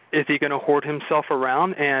is he going to hoard himself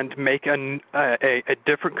around and make a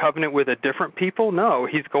different covenant with a different people? No,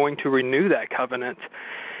 he's going to renew that covenant,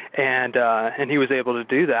 and he was able to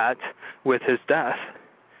do that with his death.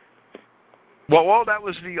 Well, that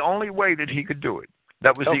was the only way that he could do it.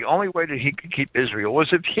 That was the only way that he could keep Israel, was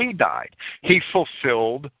if he died. He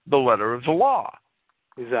fulfilled the letter of the law.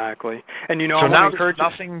 Exactly. And you know, so now there's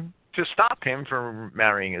nothing to stop him from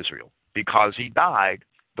marrying Israel. Because he died,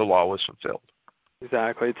 the law was fulfilled.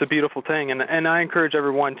 Exactly. It's a beautiful thing. And I encourage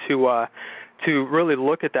everyone to really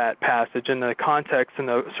look at that passage in the context and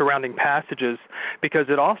the surrounding passages, because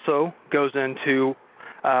it also goes into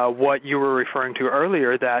what you were referring to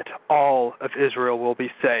earlier, that all of Israel will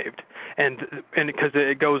be saved. And because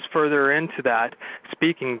it goes further into that,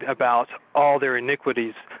 speaking about all their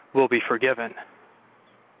iniquities will be forgiven.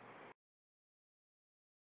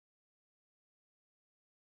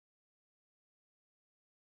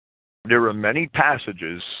 There are many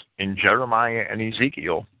passages in Jeremiah and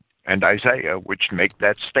Ezekiel and Isaiah which make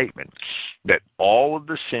that statement, that all of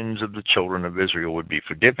the sins of the children of Israel would be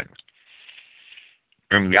forgiven.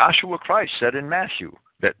 And Yahshua Christ said in Matthew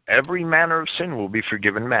that every manner of sin will be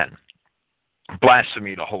forgiven men.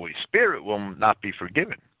 Blasphemy of the Holy Spirit will not be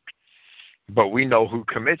forgiven. But we know who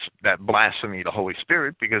commits that blasphemy of the Holy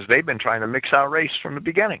Spirit, because they've been trying to mix our race from the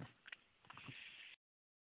beginning.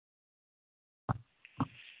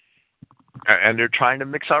 And they're trying to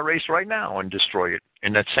mix our race right now and destroy it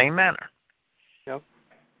in that same manner. Yep.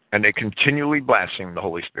 And they continually blaspheme the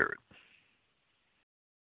Holy Spirit.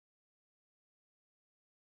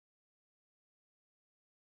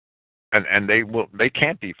 And they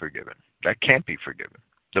can't be forgiven. That can't be forgiven.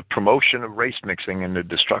 The promotion of race mixing and the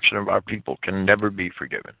destruction of our people can never be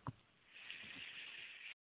forgiven.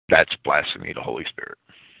 That's blasphemy of the Holy Spirit.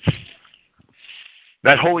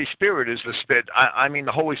 That Holy Spirit is the Spirit.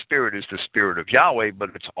 The Holy Spirit is the Spirit of Yahweh, but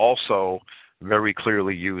it's also very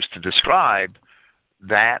clearly used to describe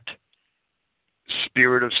that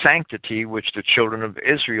spirit of sanctity which the children of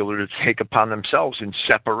Israel are to take upon themselves in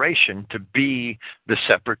separation to be the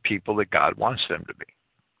separate people that God wants them to be.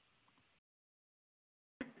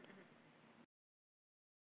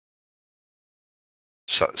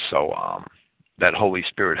 So that Holy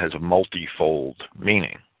Spirit has a multifold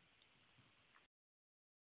meaning.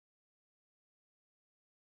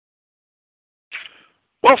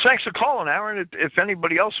 Well, thanks for calling, Aaron. If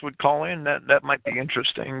anybody else would call in, that might be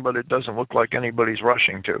interesting, but it doesn't look like anybody's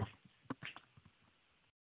rushing to.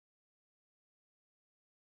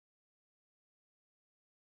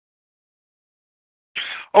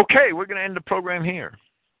 Okay, we're going to end the program here.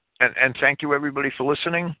 And thank you, everybody, for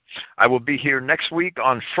listening. I will be here next week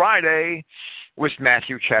on Friday with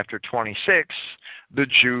Matthew chapter 26. The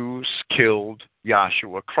Jews killed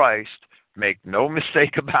Yahshua Christ. Make no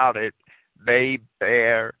mistake about it. They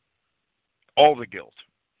bear all the guilt.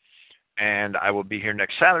 And I will be here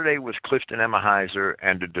next Saturday with Clifton Emma Heiser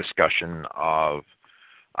and a discussion of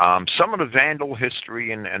some of the Vandal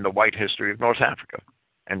history and the white history of North Africa.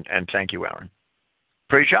 And thank you, Aaron.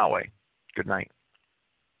 Praise Yahweh. Good night.